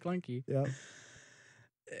is a McClunky. McClunky. Yeah.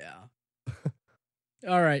 Yeah.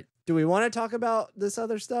 All right. Do we want to talk about this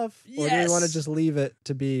other stuff, or do we want to Yes. just leave it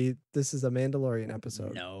to be this is a Mandalorian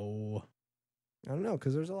episode? No. I don't know,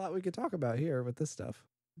 because there's a lot we could talk about here with this stuff.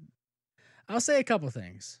 I'll say a couple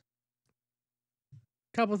things.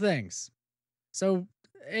 So,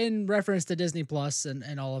 in reference to Disney Plus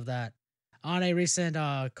and all of that, on a recent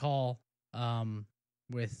call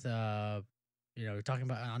with talking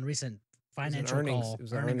about on recent financial call, It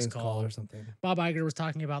was an earnings earnings call or something. Bob Iger was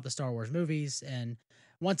talking about the Star Wars movies and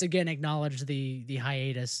once again acknowledged the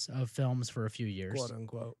hiatus of films for a few years. Quote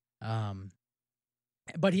unquote.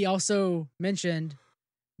 But he also mentioned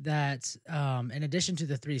that in addition to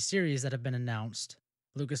the 3 series that have been announced,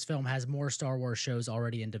 Lucasfilm has more Star Wars shows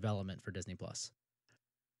already in development for Disney Plus.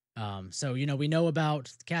 So we know about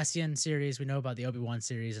the Cassian series, we know about the Obi-Wan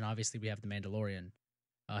series, and obviously we have the Mandalorian.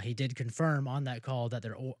 He did confirm on that call that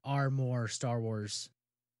there are more Star Wars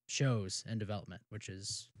shows in development, which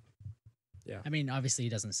is, Yeah. I mean, obviously he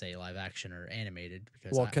doesn't say live action or animated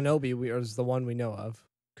because Well, Kenobi is the one we know of.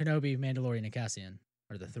 Kenobi, Mandalorian, and Cassian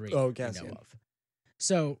are the 3 Oh, we Cassian. know of.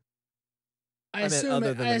 So I meant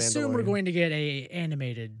other than the assume we're Mandalorian. going to get a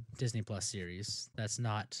animated Disney Plus series. That's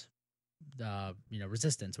not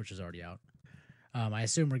Resistance, which is already out. I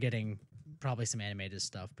assume we're getting probably some animated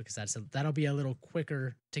stuff because that'll be a little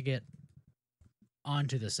quicker to get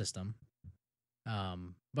onto the system.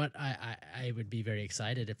 But I would be very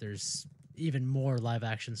excited if there's even more live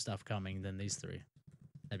action stuff coming than these three.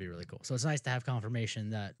 That'd be really cool. So it's nice to have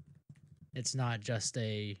confirmation that it's not just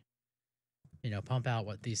a, pump out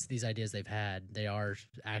what these ideas they've had. They are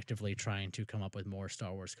actively trying to come up with more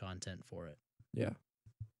Star Wars content for it. Yeah.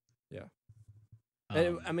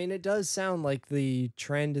 It does sound like the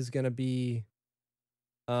trend is going to be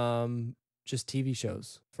just TV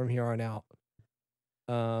shows from here on out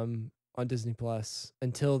on Disney Plus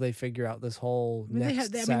until they figure out this whole saga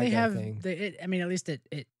thing. At least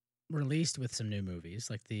it released with some new movies,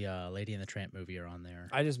 like the Lady and the Tramp movie are on there.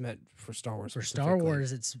 I just meant for Star Wars. For Star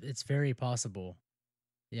Wars, it's very possible.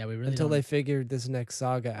 Yeah, we really until they figured this next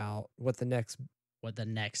saga out, what the next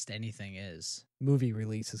anything is movie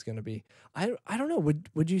release is going to be. I don't know.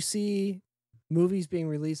 Would you see movies being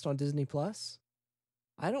released on Disney Plus?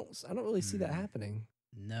 I don't really see that happening.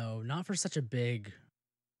 No, not for such a big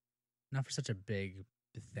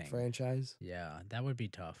thing. Franchise? Yeah, that would be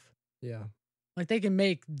tough. Yeah. Like they can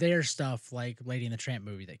make their stuff like Lady and the Tramp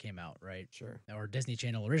movie that came out, right? Sure. Or Disney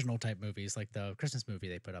Channel original type movies like the Christmas movie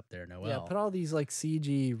they put up there, Noel. Yeah, put all these like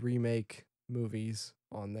CG remake movies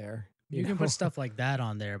on there. You can put stuff like that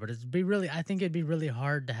on there, but I think it'd be really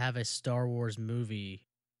hard to have a Star Wars movie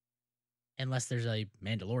unless there's a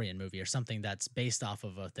Mandalorian movie or something that's based off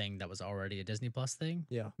of a thing that was already a Disney Plus thing.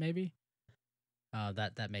 Yeah. Maybe.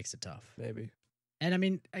 That makes it tough. Maybe. And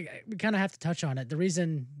we kind of have to touch on it. The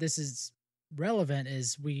reason this is relevant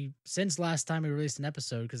is since last time we released an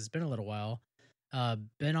episode, because it's been a little while,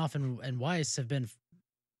 Benoff and Weiss have been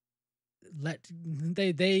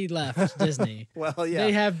they left Disney. Well, yeah,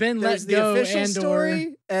 they have been there's let go. The official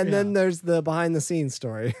story, and then there's the behind the scenes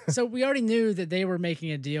story. So we already knew that they were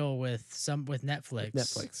making a deal with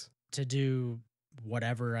Netflix to do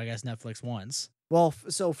whatever I guess Netflix wants. Well,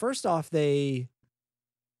 so first off, they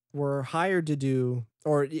were hired to do,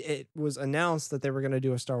 or it was announced that they were going to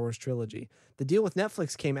do a Star Wars trilogy. The deal with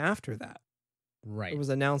Netflix came after that. Right. It was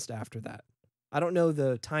announced after that. I don't know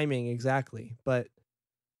the timing exactly, but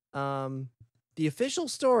the official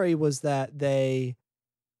story was that they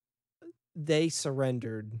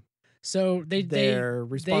surrendered. So they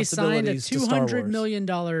signed a $200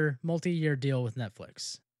 million multi-year deal with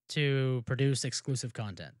Netflix to produce exclusive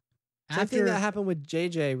content. Same thing that happened with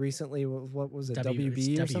JJ recently. What was it?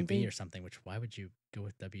 WB or something? Which why would you go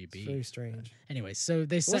with WB? It's very strange. Anyway, so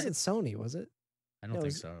they signed. Was it Sony? Was it? I don't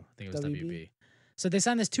think so. I think it was WB. So they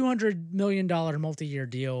signed this $200 million multi-year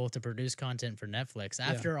deal to produce content for Netflix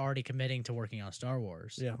after already committing to working on Star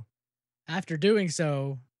Wars. Yeah. After doing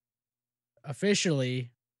so,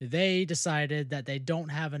 officially, they decided that they don't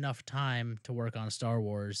have enough time to work on Star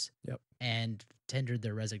Wars. Yep. And tendered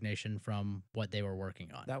their resignation from what they were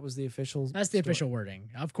working on. That was the official. That's the official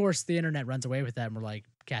wording. Of course, the internet runs away with that, and we're like,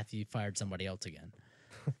 Kathy fired somebody else again,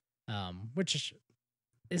 which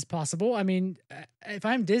is possible. I mean, if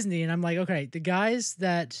I'm Disney and I'm like, okay, the guys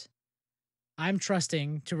that I'm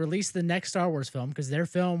trusting to release the next Star Wars film, because their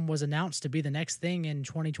film was announced to be the next thing in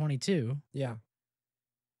 2022. Yeah.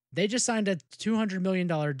 They just signed a $200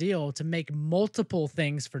 million deal to make multiple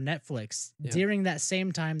things for Netflix. Yeah. During that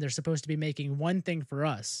same time, they're supposed to be making one thing for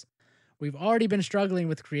us. We've already been struggling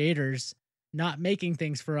with creators not making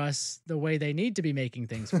things for us the way they need to be making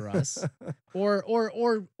things for us,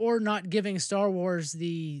 or not giving Star Wars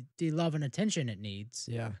the love and attention it needs.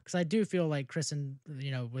 Yeah, because I do feel like Chris and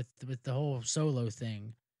with the whole Solo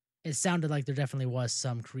thing, it sounded like there definitely was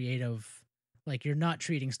some creative. Like, you're not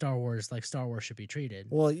treating Star Wars like Star Wars should be treated.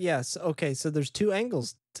 Well, yes. Okay, so there's two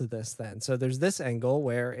angles to this then. So there's this angle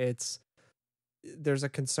where there's a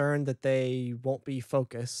concern that they won't be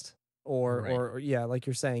focused or like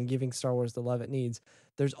you're saying, giving Star Wars the love it needs.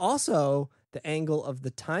 There's also the angle of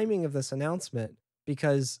the timing of this announcement,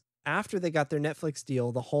 because after they got their Netflix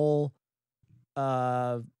deal, the whole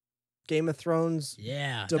Game of Thrones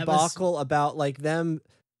debacle about like them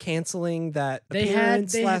canceling that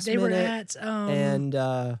appearance last minute. Were at and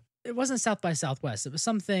it wasn't South by Southwest. It was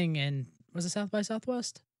something, and was it South by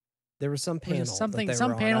Southwest? There was some panel. Some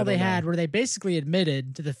panel they had where they basically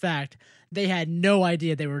admitted to the fact they had no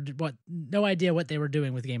idea what they were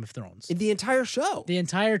doing with Game of Thrones. In the entire show. The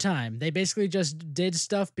entire time. They basically just did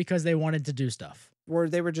stuff because they wanted to do stuff. Or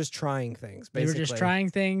they were just trying things, basically. They were just trying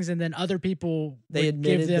things, and then other people would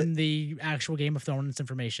give them the actual Game of Thrones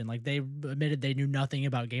information. Like, they admitted they knew nothing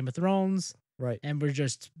about Game of Thrones. Right. And were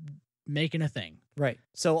just making a thing. Right.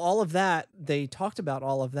 So all of that, they talked about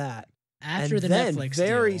all of that. After and the then Netflix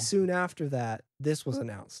very deal, soon after that, this was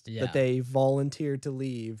announced Yeah. that they volunteered to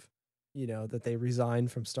leave, that they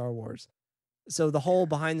resigned from Star Wars. So the whole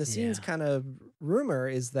behind the scenes Yeah. kind of rumor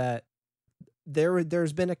is that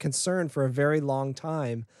there's been a concern for a very long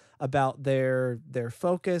time about their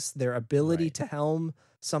focus, their ability Right. to helm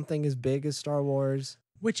something as big as Star Wars.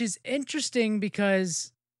 which is interesting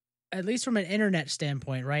because, at least from an internet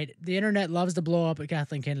standpoint, right? The internet loves to blow up at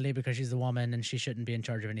Kathleen Kennedy because she's a woman and she shouldn't be in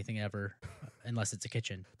charge of anything ever, unless it's a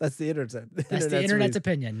kitchen. That's the internet. That's the internet's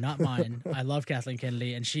opinion, not mine. I love Kathleen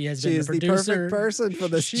Kennedy, and she has been She the is the producer. perfect person for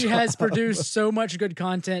this She has job. produced so much good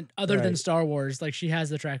content other than Right. Star Wars. Like, she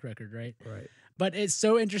has the track record, right? Right. But it's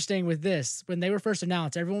so interesting with this. When they were first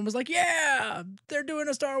announced, everyone was like, yeah, they're doing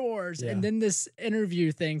a Star Wars. Yeah. And then this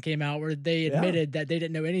interview thing came out where they Yeah. admitted that they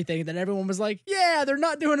didn't know anything. Then everyone was like, yeah, they're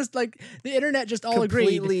not doing this. Like, the internet just all agreed.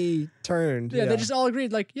 Completely turned. Yeah, they just all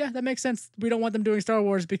agreed. Like, yeah, that makes sense. We don't want them doing Star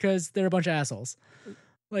Wars because they're a bunch of assholes.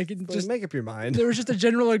 Like, it Just just make up your mind. there was just a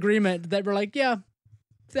general agreement that we're like, yeah,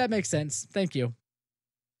 that makes sense. Thank you.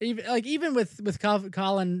 Even with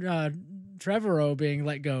Colin Trevorrow being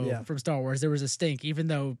let go Yeah. from Star Wars, there was a stink, even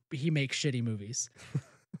though he makes shitty movies.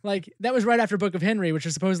 Like, that was right after Book of Henry, which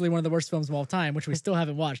is supposedly one of the worst films of all time, which we still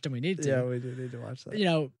haven't watched and we need to. Yeah, we do need to watch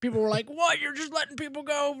that. People were like, what? You're just letting people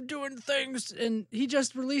go doing things. And he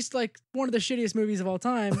just released like one of the shittiest movies of all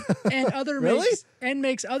time. And Really?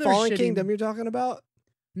 makes other Fallen shitty. Kingdom you're talking about?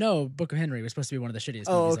 No, Book of Henry was supposed to be one of the shittiest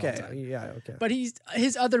Oh, movies of okay. all time. Yeah, okay. But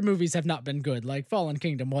his other movies have not been good. Like, Fallen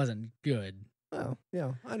Kingdom wasn't good. Oh,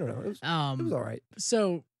 yeah. I don't know. It was all right.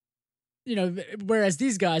 So, whereas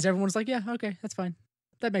these guys, everyone's like, yeah, okay, that's fine.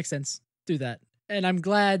 That makes sense. Do that. And I'm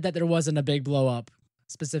glad that there wasn't a big blow up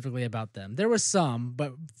specifically about them. There was some,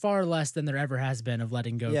 but far less than there ever has been of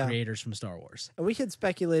letting go Yeah. creators from Star Wars. And we had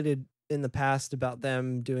speculated in the past about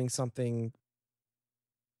them doing something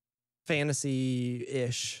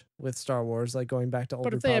fantasy-ish with Star Wars, like going back to Old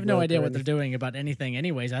But if Republic. they have no idea or what they're doing about anything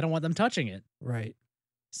anyways, I don't want them touching it. Right.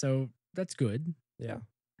 So that's good. Yeah.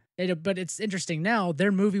 But it's interesting now,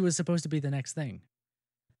 their movie was supposed to be the next thing.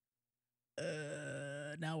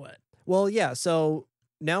 Now what? Well, yeah. So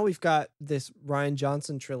now we've got this Rian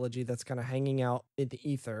Johnson trilogy that's kind of hanging out in the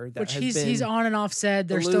ether. That Which has he's been on and off said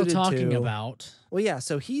they're still alluded talking to. about. Well, yeah.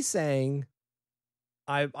 So he's saying,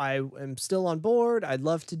 I am still on board. I'd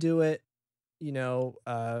love to do it.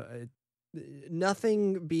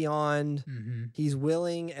 Nothing beyond. Mm-hmm. He's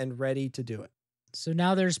willing and ready to do it. So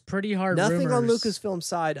now there's pretty hard Nothing on rumors. Lucasfilm's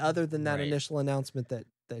side other than that Right. initial announcement that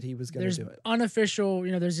he was going There's to do it. unofficial,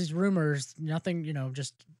 there's these rumors, nothing,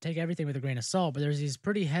 just take everything with a grain of salt, but there's these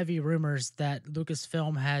pretty heavy rumors that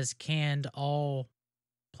Lucasfilm has canned all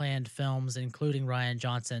planned films, including Rian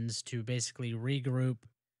Johnson's, to basically regroup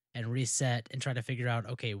and reset and try to figure out,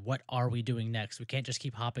 okay, what are we doing next? We can't just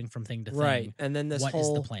keep hopping from thing to thing. Right. And then What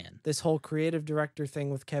is the plan? this whole creative director thing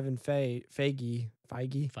with Kevin Feige, Feige.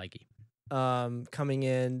 coming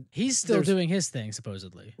in. He's still There's- doing his thing,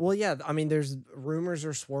 supposedly. Well, yeah, I mean, there's rumors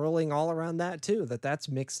are swirling all around that too. That's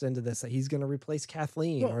mixed into this. That he's going to replace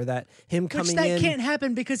Kathleen, Well, or that him Which coming that in. can't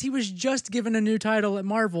happen because he was just given a new title at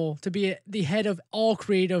Marvel to be the head of all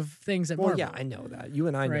creative things at Well, Marvel. yeah, I know that. You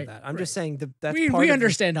and I know Right, that. I'm just saying that's we part of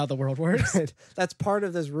understand how the world works. that's part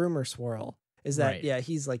of this rumor swirl. Is that Right. yeah?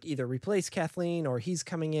 He's like either replace Kathleen or he's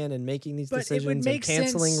coming in and making these But it would decisions and make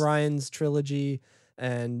canceling sense- Ryan's trilogy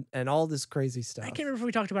and all this crazy stuff. I can't remember if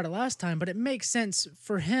we talked about it last time, but it makes sense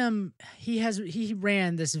for him. He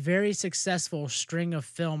ran this very successful string of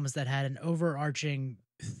films that had an overarching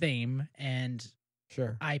theme and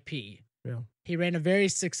Sure. IP. Yeah. He ran a very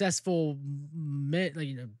successful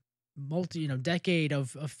decade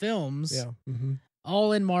of films, Yeah. Mm-hmm.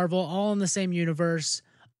 all in Marvel, all in the same universe,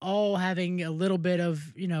 all having a little bit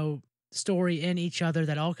of, story in each other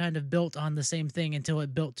that all kind of built on the same thing until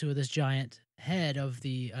it built to this giant head of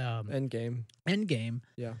the Endgame. end game.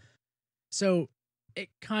 Yeah. So it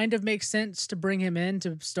kind of makes sense to bring him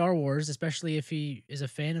into Star Wars, especially if he is a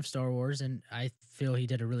fan of Star Wars. And I feel he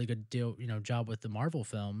did a really good job with the Marvel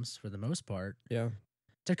films for the most part. Yeah.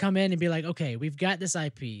 To come in and be like, okay, we've got this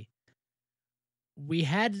IP. We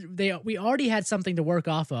already had something to work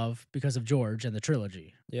off of because of George and the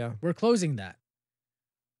trilogy. Yeah. We're closing that.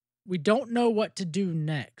 We don't know what to do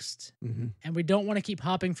next. Mm-hmm. And we don't want to keep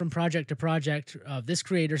hopping from project to project of this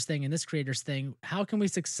creator's thing and this creator's thing. How can we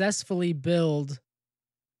successfully build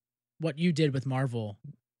what you did with Marvel?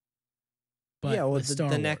 But yeah. Well, with Star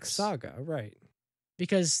the next Wars? saga, right?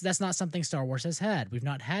 Because that's not something Star Wars has had. We've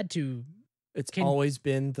not had to. It's Can- always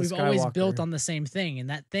been the We've Skywalker. always built on the same thing,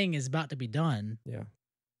 and that thing is about to be done. Yeah.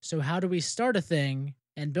 So how do we start a thing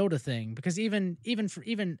and build a thing? Because even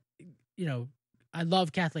I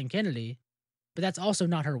love Kathleen Kennedy, but that's also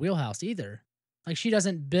not her wheelhouse either. Like, she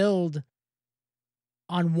doesn't build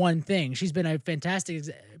on one thing. She's been a fantastic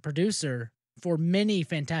producer for many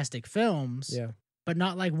fantastic films, Yeah. but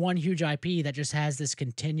not like one huge IP that just has this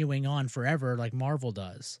continuing on forever like Marvel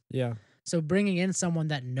does. Yeah. So bringing in someone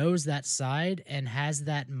that knows that side and has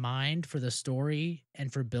that mind for the story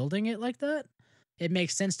and for building it like that, it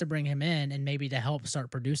makes sense to bring him in and maybe to help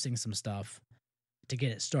start producing some stuff to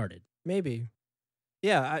get it started. Maybe.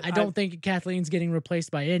 Yeah. I don't think Kathleen's getting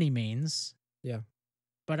replaced by any means. Yeah.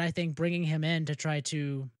 But I think bringing him in to try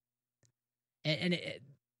to,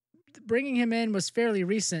 bringing him in was fairly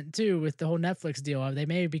recent too with the whole Netflix deal. They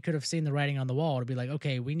maybe could have seen the writing on the wall to be like,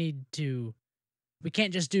 okay, we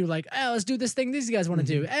can't just do like, oh, let's do this thing these guys want to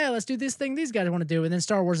do. Oh, let's do this thing these guys want to do. And then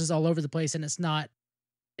Star Wars is all over the place, and it's not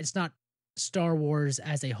Star Wars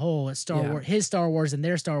as a whole. It's Wars, his Star Wars and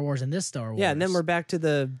their Star Wars and this Star Wars. Yeah, and then we're back to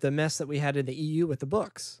the mess that we had in the EU with the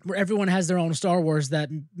books, where everyone has their own Star Wars that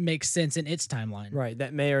makes sense in its timeline. Right,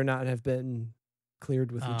 that may or not have been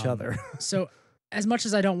cleared with each other. So, as much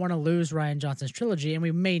as I don't want to lose Rian Johnson's trilogy, and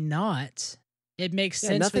we may not, it makes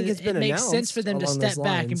sense. It makes sense for them to step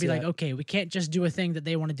back and be like, okay, we can't just do a thing that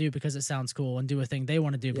they want to do because it sounds cool, and do a thing they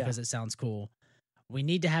want to do because it sounds cool. We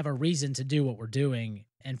need to have a reason to do what we're doing,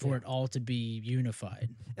 and for it all to be unified.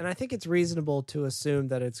 And I think it's reasonable to assume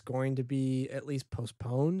that it's going to be at least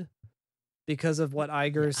postponed because of what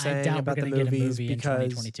Iger is saying about the movies. Get a movie in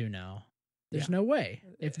 2022 now. There's no way.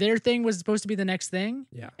 If their thing was supposed to be the next thing,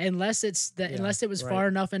 unless it was far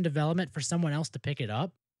enough in development for someone else to pick it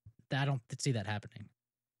up, I don't see that happening.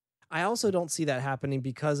 I also don't see that happening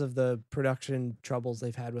because of the production troubles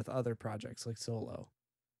they've had with other projects like Solo,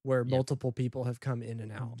 where multiple people have come in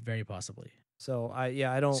and out. Very possibly. So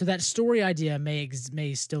I don't. So that story idea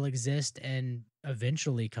may still exist and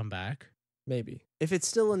eventually come back. Maybe if it's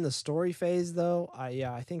still in the story phase, though,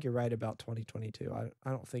 I think you're right about 2022. I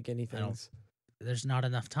don't think anything's. There's not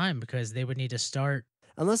enough time because they would need to start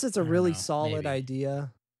unless it's a really solid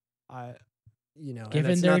idea.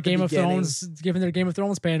 Given their Game of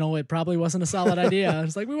Thrones panel, it probably wasn't a solid idea.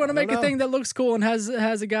 It's like, we want to make a thing that looks cool and has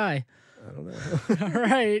a guy. I don't know. All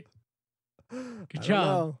right. Good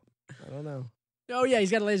job. I don't know. Oh yeah, he's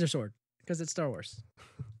got a laser sword because it's Star Wars.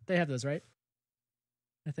 They have those, right?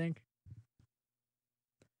 I think.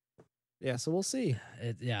 Yeah, so we'll see.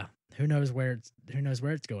 Who knows where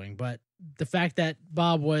it's going? But the fact that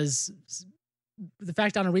on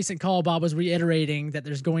a recent call, Bob was reiterating that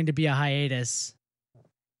there's going to be a hiatus,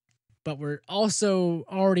 but we're also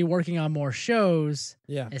already working on more shows.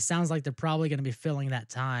 Yeah, it sounds like they're probably going to be filling that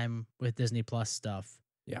time with Disney Plus stuff.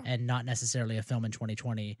 Yeah, and not necessarily a film in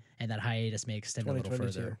 2020, and that hiatus may extend a little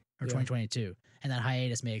further, or 2022, and that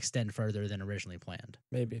hiatus may extend further than originally planned.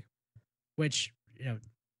 Maybe. Which,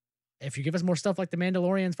 if you give us more stuff like The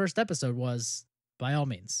Mandalorian's first episode was, by all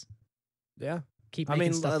means. Yeah. Keep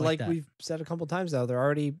making stuff like that. We've said a couple times now, they're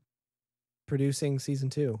already producing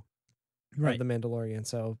season 2 of The Mandalorian,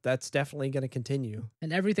 so that's definitely going to continue.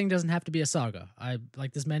 And everything doesn't have to be a saga. I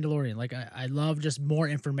like this Mandalorian. Like, I love just more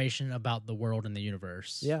information about the world and the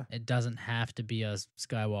universe. Yeah. It doesn't have to be a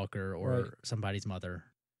Skywalker or somebody's mother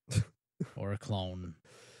or a clone.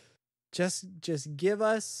 Just give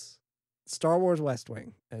us Star Wars West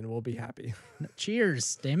Wing, and we'll be happy.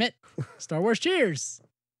 Cheers, damn it. Star Wars cheers.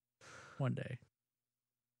 One day.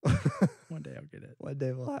 One day I'll get it. One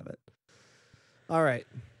day we'll have it. All right.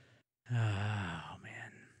 Oh,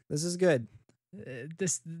 man. This is good.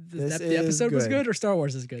 The episode was good, or Star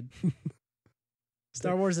Wars is good?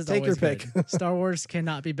 Star Wars is always good. Take your pick. Star Wars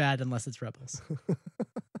cannot be bad unless it's Rebels.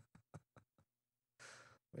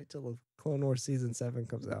 Wait till Clone Wars Season 7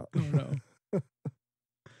 comes out. Oh, no.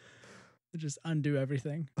 Just undo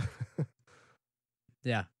everything.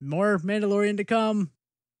 Yeah. More Mandalorian to come,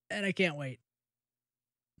 and I can't wait.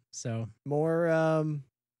 So more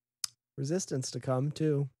Resistance to come,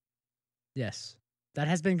 too. Yes. That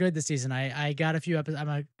has been good this season. I got a few episodes. I'm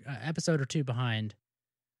an episode or two behind,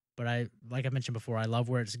 but like I mentioned before, I love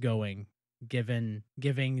where it's going. Giving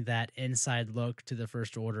that inside look to the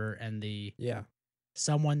First Order and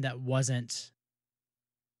someone that wasn't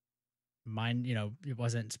it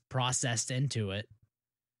wasn't processed into it,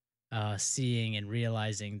 seeing and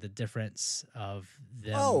realizing the difference of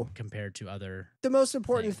them compared to other. The most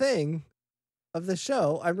important thing of the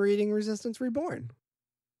show, I'm reading Resistance Reborn.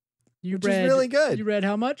 Which is really good. You read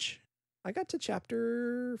how much? I got to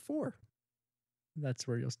chapter 4. That's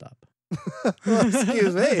where you'll stop. Well,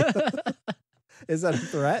 excuse me. Is that a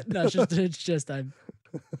threat? No, it's just I'm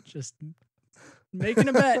just making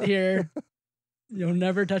a bet here. You'll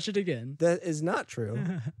never touch it again. That is not true.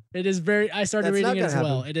 It is very. I started That's not reading it as gonna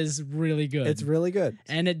well. happen. It is really good. It's really good.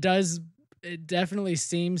 and it does. It definitely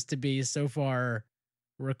seems to be so far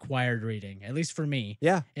required reading, at least for me.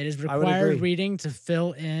 Yeah, It is I would required agree. reading to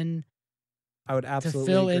fill in I would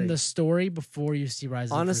absolutely agree. the story before you see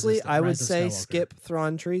Rise. Honestly, of I would Rise of say Skywalker. skip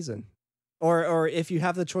Thrawn Treason. Or if you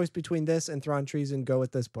have the choice between this and Thrawn Treason, go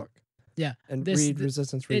with this book. Yeah, And this- read th-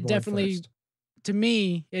 Resistance Reborn It definitely, first. to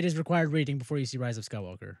me, it is required reading before you see Rise of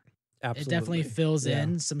Skywalker. Absolutely. It definitely fills Yeah.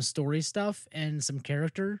 in some story stuff and some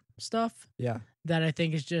character stuff Yeah. that I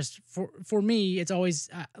think is just for me. It's always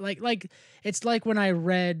like it's like when I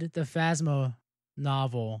read the Phasma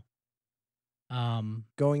novel,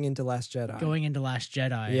 Going into Last Jedi. going into Last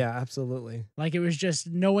Jedi. Yeah, absolutely. Like it was just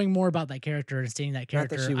knowing more about that character and seeing that Not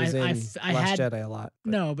character. that she was in I Last had Jedi a lot. But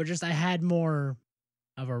no, but just I had more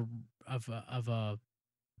of a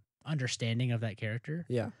understanding of that character.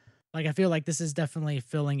 Yeah. Like I feel like this is definitely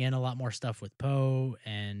filling in a lot more stuff with Poe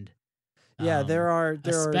and Yeah, there are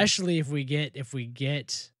especially if we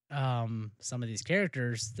get some of these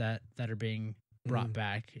characters that are being brought Mhm.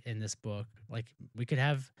 back in this book. Like we could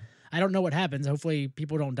have, I don't know what happens. Hopefully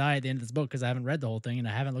people don't die at the end of this book because I haven't read the whole thing and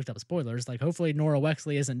I haven't looked up spoilers. Like hopefully Nora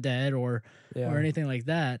Wexley isn't dead or anything like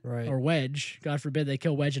that. Right. Or Wedge. God forbid they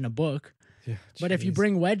kill Wedge in a book. Yeah, But if you jeez.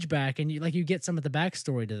 bring Wedge back and you get some of the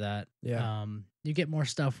backstory to that, Yeah. you get more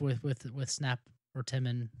stuff with Snap or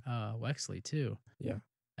Timon Wexley too. Yeah.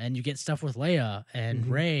 And you get stuff with Leia and Mhm.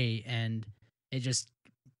 Rey, and it just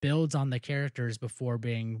builds on the characters before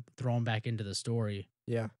being thrown back into the story.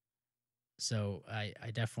 Yeah. So I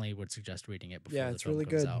definitely would suggest reading it before Yeah, the it's film really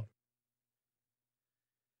comes good. out.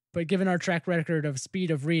 But given our track record of speed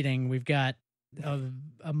of reading, we've got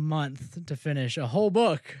a month to finish a whole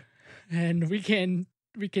book, and we can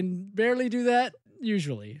barely do that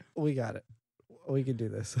usually. We got it. We can do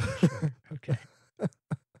this. Okay.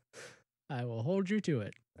 I will hold you to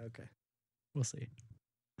it. Okay. We'll see.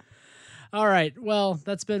 All right. Well,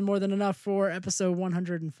 that's been more than enough for episode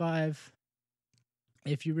 105.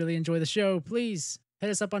 If you really enjoy the show, please hit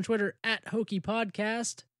us up on Twitter at Hokey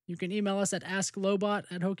Podcast. You can email us at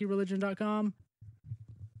asklobot@hokeyreligion.com.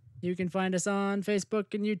 You can find us on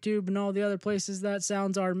Facebook and YouTube and all the other places that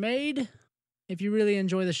sounds are made. If you really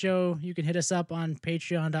enjoy the show, you can hit us up on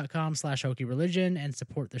patreon.com/hokeyreligion and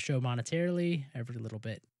support the show monetarily. Every little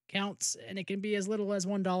bit counts, and it can be as little as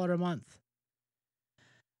 $1 a month.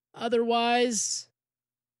 Otherwise,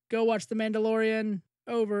 go watch The Mandalorian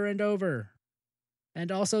over and over. And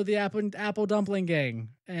also the Apple Dumpling Gang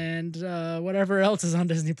and whatever else is on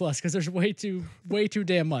Disney Plus, because there's way too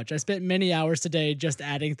damn much. I spent many hours today just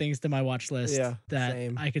adding things to my watch list that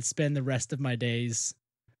same. I could spend the rest of my days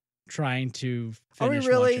trying to Are we finish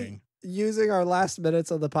really watching. using our last minutes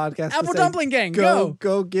of the podcast to Apple say, Dumpling Gang,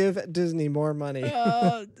 go give Disney more money?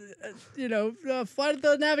 Flight of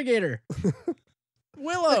the Navigator.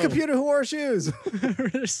 Willow. The computer who wore shoes.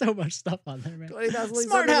 There's so much stuff on there, man. 20,000 Leagues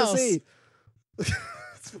Smart Under the House. Sea.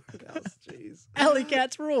 Smart House, jeez. Alley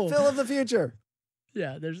Cats rule. Phil of the future.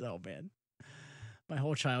 Yeah, man. My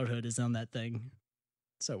whole childhood is on that thing.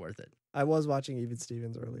 So worth it. I was watching Even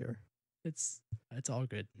Stevens earlier. It's all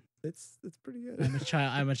good. It's pretty good.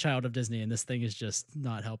 I'm a child of Disney, and this thing is just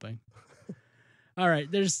not helping. All right,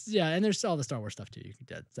 there's all the Star Wars stuff too.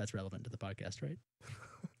 That's relevant to the podcast, right?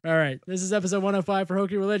 All right, this is episode 105 for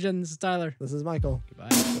Hokey Religion. This is Tyler. This is Michael. Goodbye.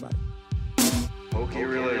 Goodbye. Hokey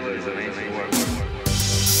religion is an ancient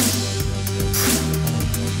weapon.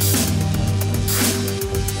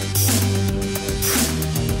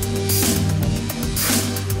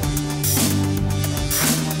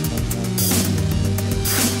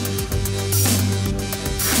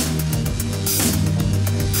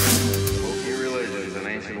 Hokey religion is an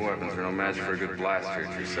ancient weapon, so no match for a good blaster,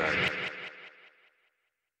 true sight.